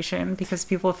exploitation because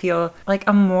people feel like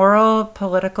a moral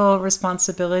political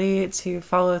responsibility to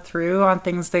follow through on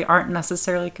things they aren't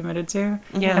necessarily committed to.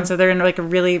 Yeah. And so they're in like a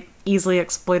really easily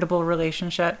exploitable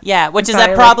relationship. Yeah, which is by,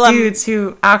 that problem. like, dudes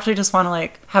who actually just want to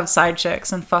like have side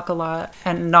chicks and fuck a lot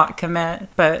and not commit,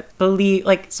 but believe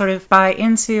like sort of buy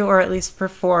into or at least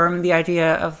perform the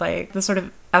idea of like the sort of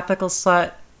ethical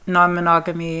slut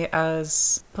non-monogamy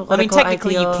as political I mean,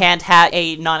 technically, ideal. you can't have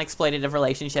a non-exploitative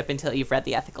relationship until you've read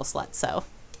The Ethical Slut. So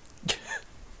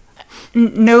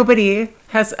Nobody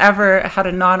has ever had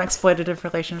a non-exploitative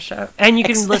relationship. And you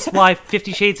can list why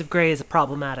 50 Shades of Grey is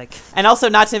problematic. And also,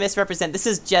 not to misrepresent, this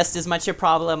is just as much a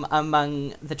problem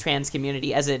among the trans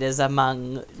community as it is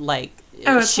among like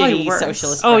Oh, it's probably shitty worse.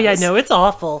 socialist. Oh, yeah, bros. no, it's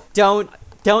awful. Don't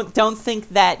think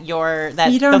that you're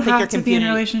that. You don't think your have to be in community.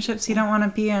 relationships you don't want to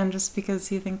be in just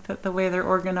because you think that the way they're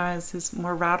organized is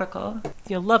more radical.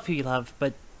 You know, love who you love,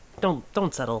 but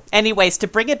don't settle. Anyways, to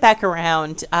bring it back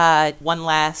around, one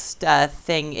last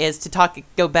thing is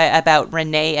to about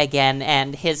Renee again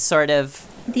and his sort of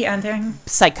The ending.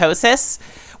 psychosis.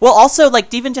 Well, also,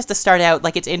 like, even just to start out,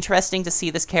 like, it's interesting to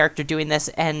see this character doing this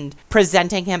and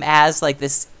presenting him as, like,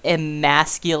 this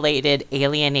emasculated,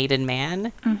 alienated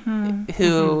man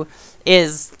who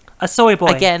is, A soy boy.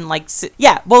 again, like,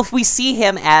 yeah, well, we see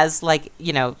him as, like,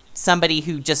 you know, somebody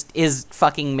who just is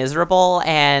fucking miserable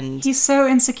and... He's so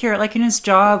insecure. Like in his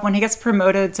job, when he gets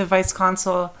promoted to vice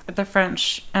consul at the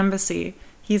French embassy,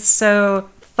 he's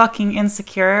so fucking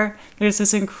insecure. There's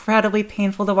this incredibly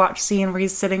painful to watch scene where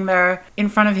he's sitting there in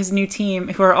front of his new team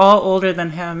who are all older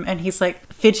than him, and he's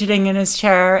like fidgeting in his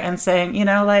chair and saying, you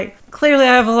know, like, clearly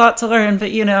I have a lot to learn,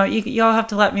 but you know, y'all have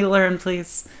to let me learn,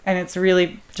 please. And it's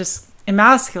really just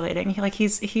emasculating.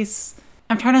 He's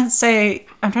I'm trying to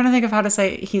think of how to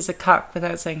say he's a cuck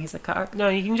without saying he's a cuck. No,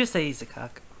 you can just say he's a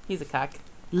cuck. He's a cuck.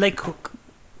 Le cook.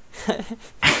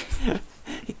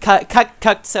 He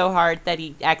cucked so hard that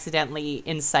he accidentally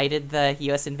incited the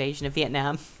U.S. invasion of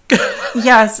Vietnam.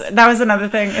 Yes, that was another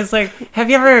thing. It's like, have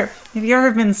you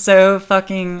ever been so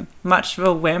fucking much of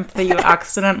a wimp that you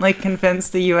accidentally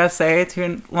convinced the USA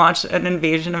to launch an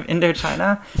invasion of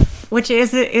Indochina? Which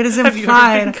is it is Have you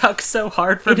ever been implied. cucked so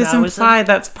hard for It is Maoism? implied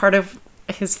that's part of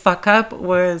his fuck up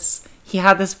was he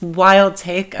had this wild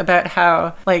take about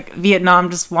how like Vietnam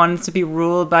just wanted to be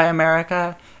ruled by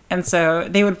America, and so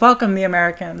they would welcome the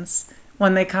Americans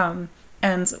when they come.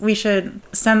 And we should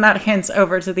send that hint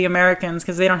over to the Americans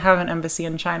because they don't have an embassy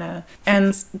in China.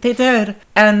 And they did.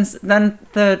 And then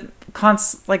the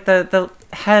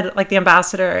head, like the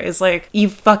ambassador, is like, you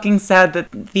fucking said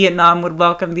that Vietnam would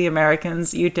welcome the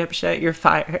Americans, you dipshit, you're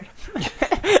fired.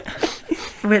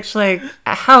 Which, like,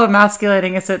 how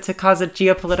emasculating is it to cause a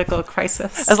geopolitical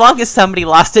crisis? As long as somebody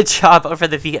lost a job over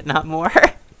the Vietnam War.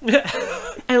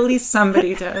 At least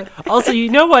somebody did. Also, you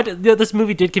know what? This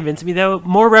movie did convince me, though.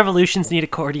 More revolutions need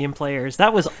accordion players.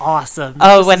 That was awesome.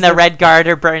 Oh, This when is the Red Guard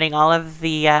are burning all of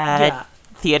the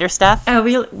theater stuff? Oh,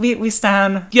 we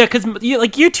stand. Yeah, because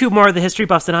you two more of the history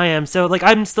buffs than I am, so like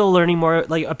I'm still learning more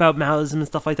like about Maoism and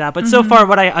stuff like that. But so far,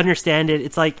 what I understand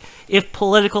it's like if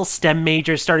political STEM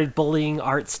majors started bullying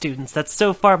art students. That's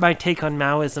so far my take on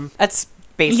Maoism. That's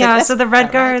basic. Yeah, That's so the Red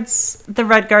about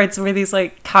right. Guards were these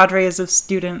like cadres of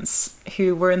students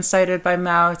who were incited by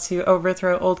Mao to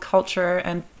overthrow old culture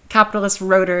and capitalist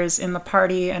rotors in the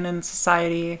party and in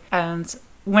society, and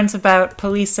went about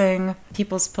policing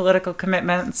people's political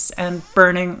commitments and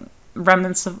burning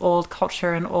remnants of old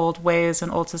culture and old ways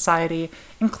and old society,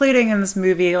 including in this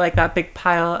movie like that big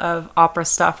pile of opera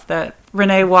stuff that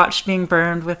Renee watched being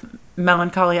burned with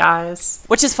melancholy eyes.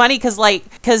 Which is funny because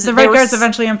The Red Guards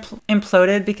eventually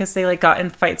imploded because they like got in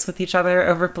fights with each other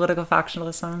over political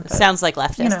factionalism. But, sounds like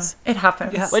leftists. you know, it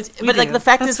happens. Yeah. But We like do. the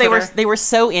fact That's is they Twitter. were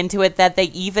so into it that they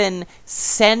even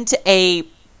sent a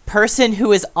person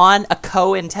who is on a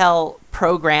COINTEL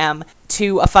program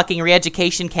to a fucking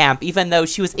re-education camp, even though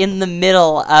she was in the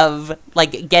middle of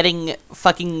like getting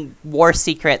fucking war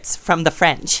secrets from the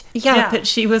French. Yeah, but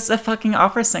she was a fucking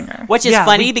opera singer. Which is Yeah,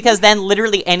 funny because then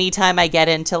literally anytime I get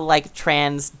into like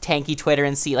trans tanky Twitter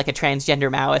and see like a transgender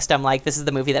Maoist, I'm like, this is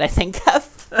the movie that I think of.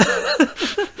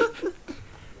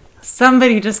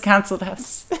 Somebody just canceled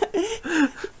us.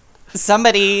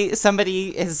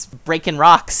 Somebody is breaking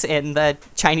rocks in the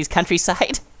Chinese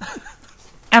countryside.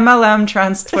 MLM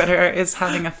Trans Twitter is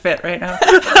having a fit right now.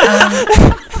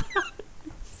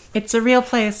 It's a real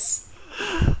place.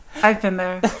 I've been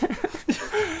there.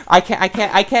 I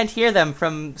can't hear them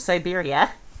from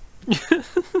Siberia.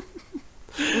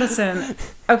 Listen,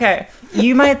 okay,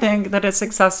 you might think that it's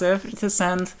excessive to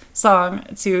send Song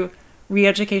to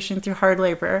re-education through hard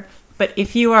labor, but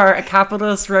if you are a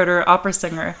capitalist rotor opera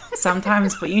singer,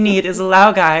 sometimes what you need is a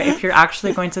Lao guy if you're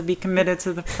actually going to be committed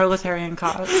to the proletarian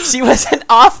cause. She was an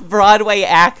off-Broadway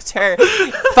actor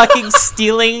fucking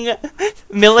stealing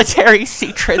military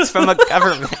secrets from a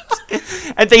government.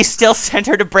 And they still sent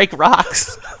her to break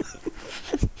rocks.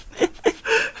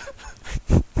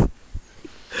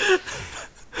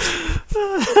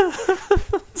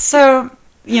 So,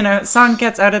 Song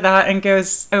gets out of that and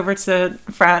goes over to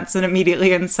France and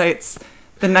immediately incites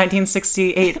the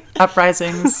 1968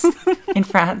 uprisings in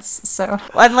France. So,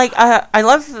 And I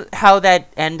love how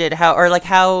that ended.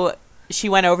 How she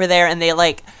went over there and they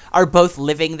are both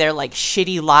living their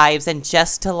shitty lives, and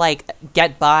just to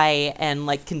get by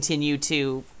and continue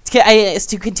to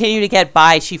get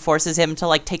by, she forces him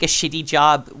to take a shitty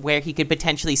job where he could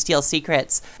potentially steal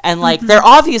secrets. And they're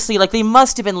obviously they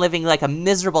must have been living a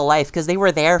miserable life, because they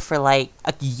were there for a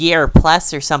year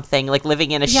plus or something,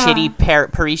 living in a shitty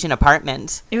Parisian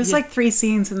apartment. It was 3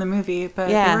 scenes in the movie, but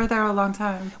they were there a long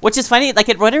time. Which is funny.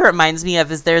 What it reminds me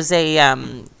of is there's a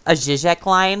Zizek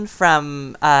line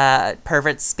from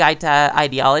Pervert's Guide to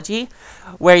Ideology,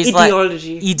 where he's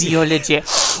ideology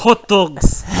Hot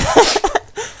dogs.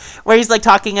 where he's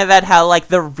talking about how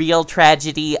the real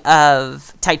tragedy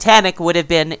of Titanic would have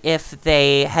been if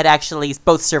they had actually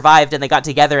both survived and they got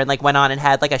together and went on and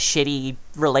had a shitty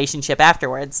relationship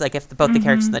afterwards, if both the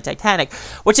characters in the Titanic,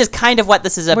 which is kind of what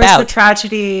this is about. Whereas the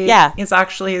tragedy is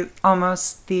actually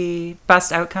almost the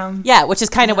best outcome. Yeah, which is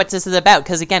kind of what this is about,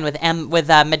 because again, with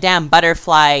Madame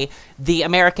Butterfly, the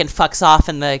American fucks off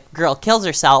and the girl kills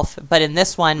herself, but in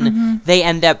this one, they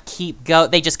end up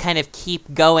they just kind of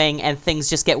keep going, and things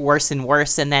just get worse and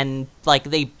worse, and then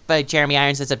Jeremy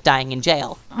Irons ends up dying in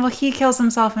jail. Well, he kills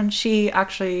himself, and she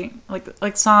actually,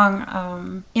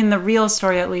 Song, in the real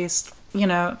story at least,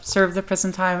 served the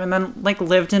prison time and then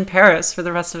lived in Paris for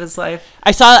the rest of his life.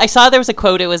 I saw there was a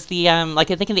quote. It was the I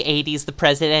think in the 80s, the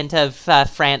president of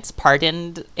France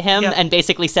pardoned him and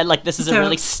basically said this is a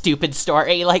really stupid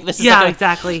story. This is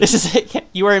exactly. This is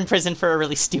you were in prison for a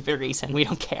really stupid reason. We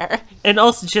don't care. And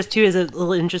also, just too, as a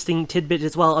little interesting tidbit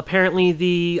as well, apparently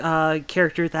the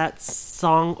character that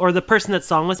Song, or the person that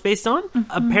Song was based on,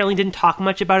 apparently didn't talk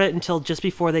much about it until just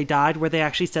before they died, where they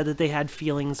actually said that they had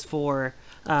feelings for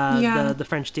the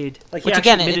French dude. Which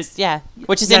again,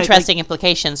 which is interesting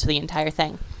implications for the entire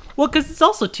thing. Well, because it's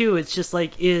also too, it's just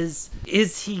is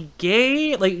he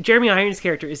gay? Jeremy Irons'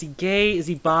 character, is he gay? Is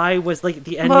he bi? Was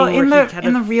the ending where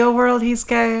in the real world he's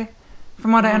gay,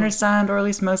 from what I understand, or at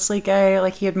least mostly gay.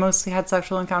 He had mostly had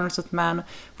sexual encounters with men,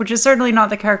 which is certainly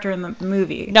not the character in the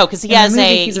movie. No, because he has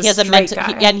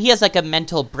a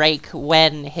mental break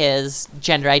when his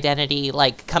gender identity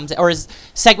comes, or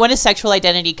when his sexual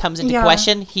identity comes into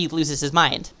question. He loses his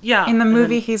mind. Yeah, in the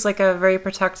movie, he's a very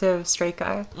protective straight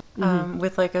guy,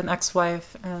 with an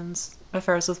ex-wife and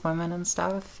affairs with women and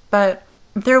stuff. But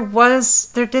there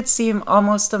did seem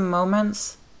almost a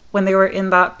moment when they were in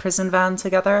that prison van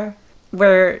together,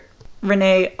 where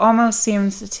Renee almost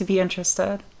seemed to be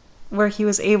interested, where he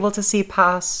was able to see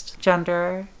past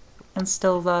gender and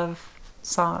still love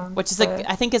Song. Which is,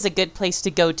 I think, is a good place to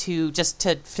go to, just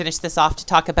to finish this off, to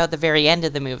talk about the very end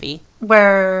of the movie.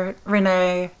 Where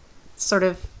Renee sort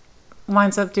of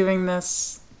winds up doing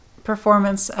this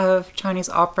performance of Chinese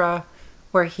opera,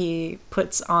 where he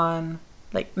puts on,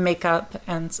 makeup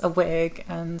and a wig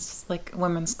and,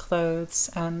 women's clothes,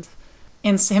 and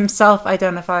himself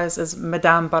identifies as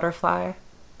Madame Butterfly,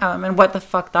 and what the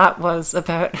fuck that was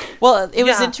about. Well, it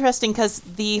was interesting because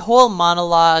the whole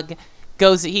monologue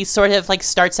he sort of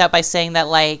starts out by saying that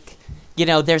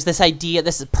there's this idea,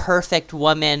 this perfect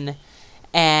woman,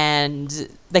 and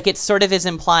it sort of is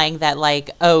implying that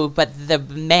but the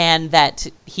man that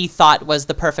he thought was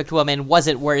the perfect woman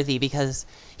wasn't worthy because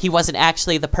he wasn't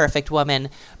actually the perfect woman.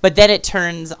 But then it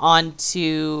turns on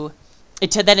to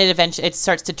it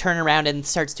starts to turn around and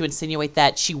starts to insinuate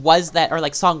that she was that,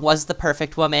 or Song was the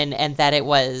perfect woman, and that it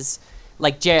was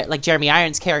Jeremy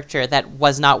Irons' character that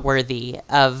was not worthy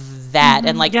of that,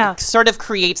 and sort of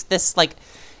creates this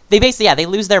they basically they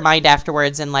lose their mind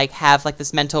afterwards and have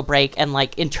this mental break and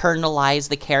internalize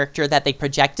the character that they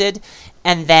projected,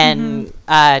 and then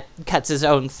cuts his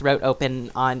own throat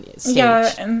open on stage.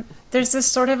 Yeah, and there's this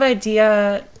sort of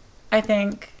idea, I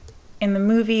think, in the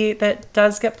movie that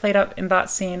does get played up in that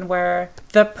scene where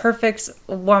the perfect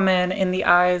woman in the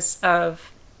eyes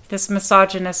of this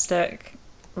misogynistic,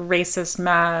 racist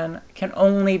man can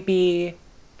only be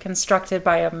constructed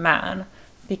by a man,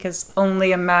 because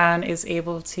only a man is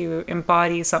able to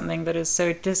embody something that is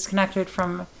so disconnected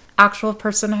from actual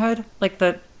personhood. Like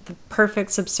the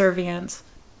perfect subservient,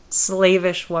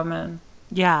 slavish woman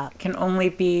Yeah. can only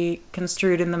be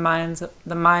construed in the mind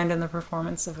and the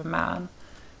performance of a man.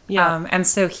 Yeah. And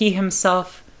so he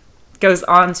himself goes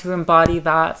on to embody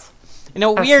that. In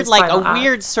a That's weird, his like, final a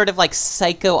weird act. sort of, like,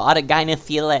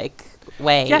 psycho-autogynephilic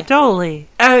way. Yeah, totally.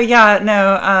 Oh yeah,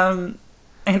 no,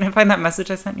 and I find that message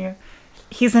I sent you.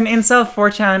 He's an incel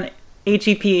 4chan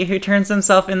HEP who turns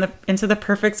himself into the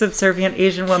perfect subservient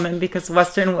Asian woman because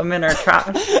Western women are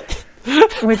trash.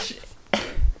 Which,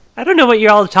 I don't know what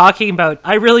you're all talking about.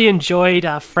 I really enjoyed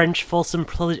French Folsom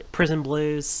Prison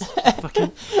Blues.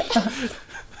 Fucking...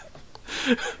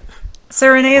 so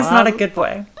Renee is not a good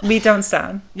boy. We don't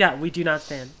stand. Yeah, we do not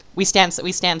stand. We stand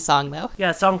song, though.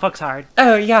 Yeah, song fucks hard.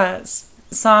 Oh yeah,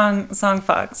 song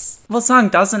fucks. Well, song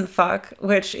doesn't fuck,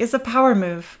 which is a power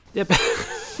move. Yep.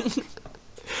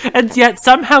 And yet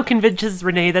somehow convinces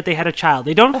Renee that they had a child.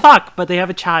 They don't fuck, but they have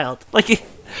a child. Like,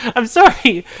 I'm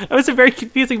sorry. That was a very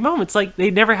confusing moment. It's like they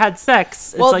never had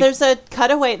sex. It's Well, like, there's a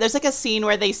cutaway. There's like a scene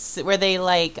where they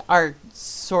like are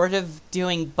sort of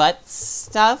doing butt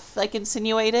stuff, like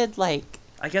insinuated, like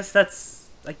I guess that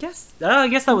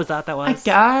was that was. I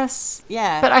guess.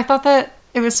 yeah. But I thought that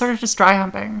it was sort of just dry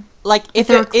humping. like if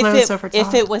they were it clothes over if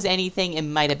top. it was anything, it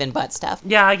might have been butt stuff.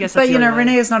 Yeah, I guess But that's the you know, only way.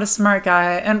 Renee is not a smart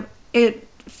guy, and it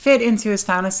fit into his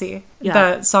fantasy Yeah.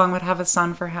 that Song would have a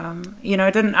son for him. You know,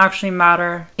 it didn't actually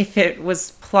matter if it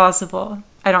was plausible,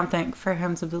 I don't think, for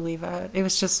him to believe it. It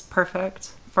was just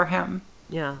perfect for him.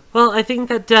 Yeah. Well, I think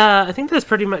that's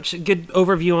pretty much a good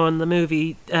overview on the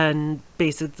movie and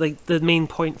basically like the main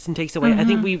points and takes away. I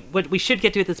think what we should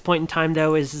get to at this point in time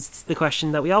though is the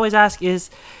question that we always ask is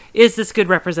this good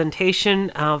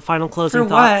representation? Final closing For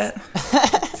thoughts.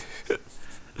 what?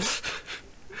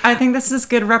 I think this is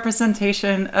good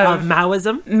representation Of of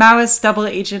Maoism. Maoist double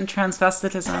agent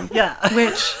transvestitism. Yeah.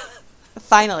 Which,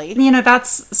 Finally, you know,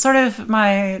 that's sort of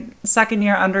my second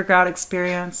year undergrad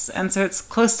experience, and so it's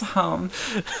close to home.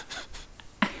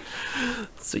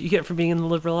 That's what you get for being in the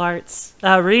liberal arts.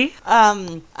 Ree?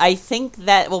 I think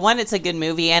that, well, one, it's a good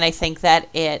movie, and I think that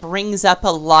it brings up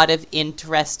a lot of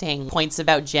interesting points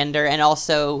about gender and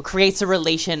also creates a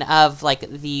relation of, like,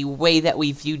 the way that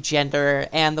we view gender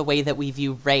and the way that we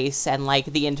view race and, like,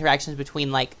 the interactions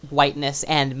between, like, whiteness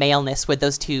and maleness with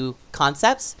those two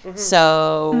concepts.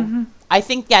 So, I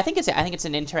think it's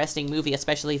an interesting movie,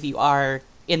 especially if you are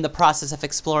in the process of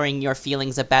exploring your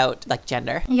feelings about, like,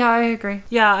 gender. Yeah, I agree.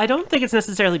 Yeah, I don't think it's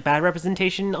necessarily bad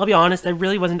representation. I'll be honest, I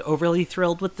really wasn't overly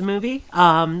thrilled with the movie.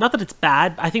 Not that it's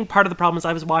bad. I think part of the problem is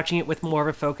I was watching it with more of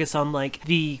a focus on, like,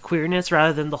 the queerness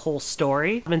rather than the whole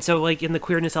story. And so, like, in the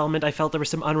queerness element, I felt there were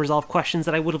some unresolved questions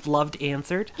that I would have loved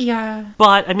answered. Yeah.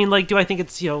 But, I mean, like, do I think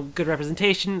it's, good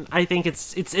representation? I think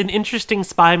it's an interesting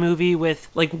spy movie with,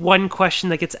 like, one question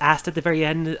that gets asked at the very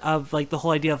end of, like, the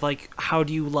whole idea of, like, how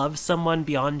do you love someone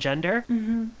beyond gender?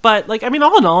 But, like, I mean,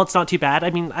 all in all, it's not too bad. I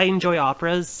mean, I enjoy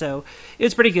operas, so it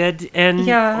was pretty good. And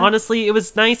Yeah. honestly, it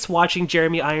was nice watching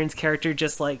Jeremy Irons' character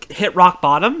just, like, hit rock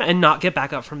bottom and not get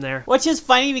back up from there. Which is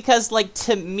funny because, like,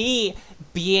 to me,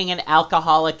 being an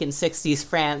alcoholic in 60s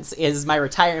France is my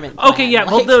retirement plan. Okay, yeah,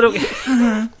 well, Like,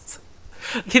 no.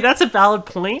 Okay, that's a valid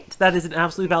point. That is an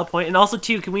absolutely valid point. And also,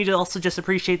 too, can we also just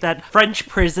appreciate that French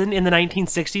prison in the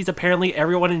 1960s, apparently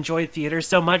everyone enjoyed theater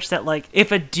so much that, like,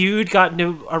 if a dude got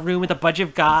into a room with a bunch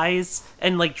of guys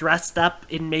and, like, dressed up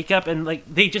in makeup and, like,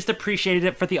 they just appreciated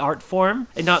it for the art form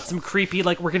and not some creepy,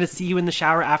 like, we're gonna see you in the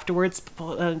shower afterwards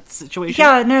situation.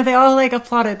 Yeah, no, they all, like,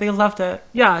 applauded. They loved it.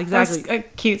 Yeah, That exactly. was a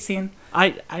cute scene.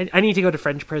 I need to go to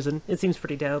French prison. It seems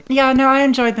pretty dope. Yeah, no, I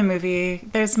enjoyed the movie.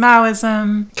 There's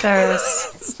Maoism.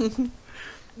 There's...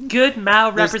 Good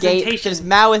Mao there's representation. There's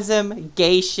Maoism,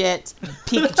 gay shit,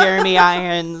 peak Jeremy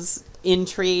Irons,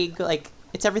 intrigue, like,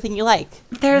 it's everything you like.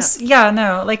 It's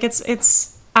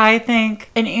I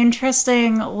think an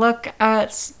interesting look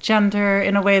at gender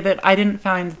in a way that I didn't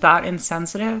find that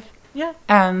insensitive. Yeah.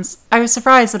 And I was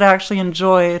surprised that I actually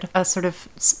enjoyed a sort of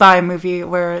spy movie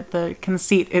where the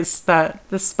conceit is that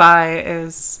the spy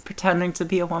is pretending to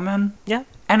be a woman. Yeah.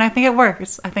 And I think it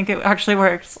works. I think it actually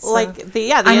works. So I'm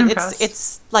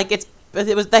impressed.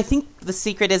 I think the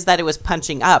secret is that it was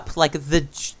punching up, like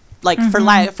for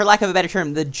lack of a better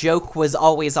term, the joke was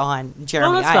always on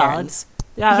Jeremy that's valid. Irons.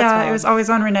 Yeah, that's Yeah, fine. it was always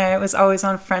on Renee. It was always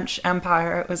on French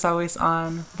Empire. It was always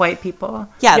on white people.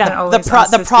 Yeah, And the always pro-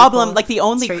 on the cis problem, people, like the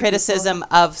only straight criticism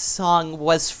of Song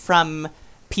was from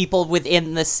people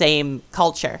within the same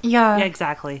culture. people. Yeah. Yeah,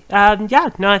 exactly. No,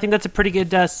 I think that's a pretty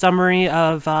good summary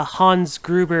of Hans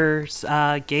Gruber's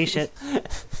gay shit.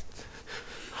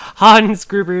 Hans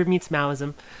Gruber meets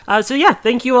Maoism. So yeah,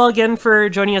 thank you all again for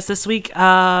joining us this week.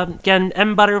 Again,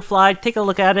 M. Butterfly, take a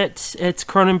look at it. It's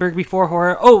Cronenberg before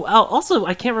horror. Oh, also,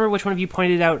 I can't remember which one of you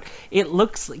pointed out. It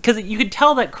looks, because you could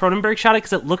tell that Cronenberg shot it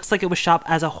because it looks like it was shot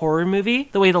as a horror movie,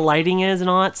 the way the lighting is and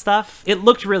all that stuff. It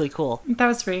looked really cool. That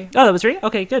was free. Oh, that was Ree?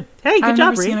 Okay, good. Hey, good I've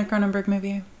job, never Ree. seen a Cronenberg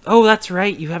movie. Oh, that's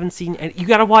right. You haven't seen any. You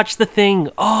gotta watch The Thing.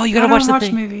 Oh, you I gotta don't watch The watch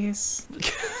Thing. movies.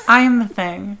 I am the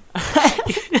thing.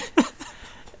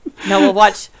 No, we'll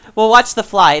watch The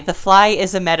Fly. The Fly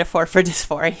is a metaphor for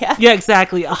dysphoria. Yeah,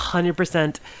 exactly.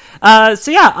 100%.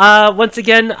 Once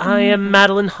again, I am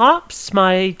Madeline Hops.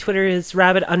 My Twitter is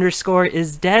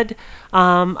rabbit_is_dead.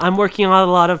 I'm working on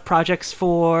a lot of projects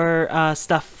for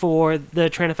stuff for the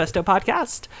Tranifesto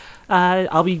podcast.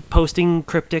 I'll be posting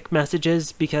cryptic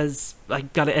messages because I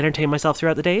gotta entertain myself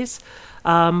throughout the days.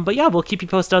 We'll keep you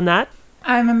posted on that.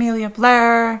 I'm Amelia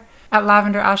Blair at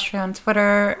Lavender Ashtray on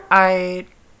Twitter. I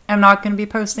am not going to be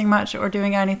posting much or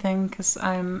doing anything because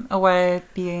I'm away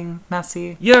being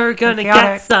messy. You're gonna get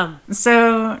chaotic. some.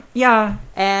 So, yeah.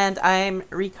 And I'm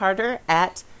Ricarder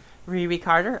at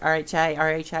Ricarder,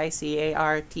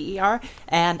 RHICARTER,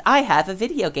 and I have a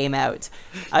video game out.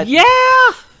 Yeah!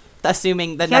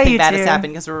 Assuming that Yeah, nothing you bad has do.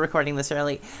 happened because we're recording this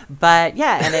early. But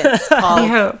yeah, and it's We called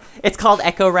hope. it's called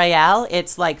Echo Royale.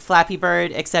 It's like Flappy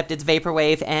Bird, except it's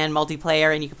vaporwave and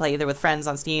multiplayer, and you can play either with friends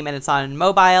on Steam, and it's on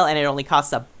mobile, and it only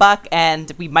costs $1,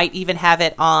 and we might even have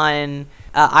it on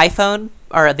iPhone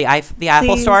or the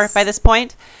Apple Please. Store by this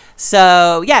point.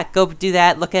 So yeah, go do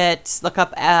that. Look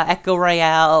up Echo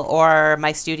Royale or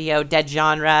my studio Dead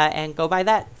Genre, and go buy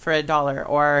that for $1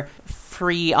 or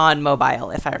free on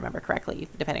mobile, if I remember correctly,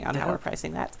 depending on how we're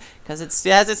pricing that, because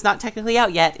it's not technically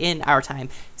out yet in our time.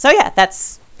 So yeah,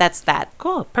 that's that.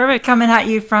 Cool. Perfect. Coming at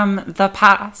you from the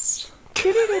past.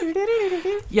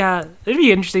 Yeah, it'd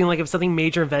be interesting, like, if something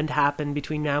major event happened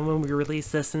between now and when we release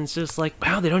this, and it's just like,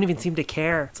 wow, they don't even seem to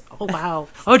care. Oh, wow.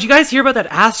 Oh, did you guys hear about that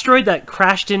asteroid that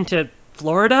crashed into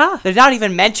Florida? They're not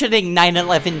even mentioning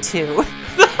 9/11 too.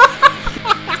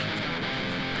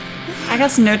 I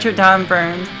guess Notre Dame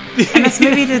burned. And this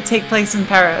movie did take place in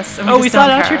Paris. And We just saw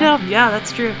don't Notre care. Dame. Yeah,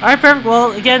 that's true. All right, perfect.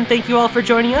 Well, again, thank you all for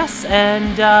joining us,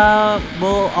 and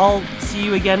we'll all see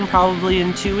you again probably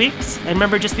in 2 weeks. And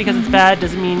remember, just because it's bad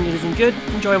doesn't mean it isn't good.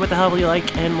 Enjoy what the hell you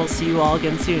like, and we'll see you all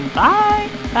again soon. Bye!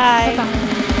 Bye.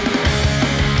 Bye.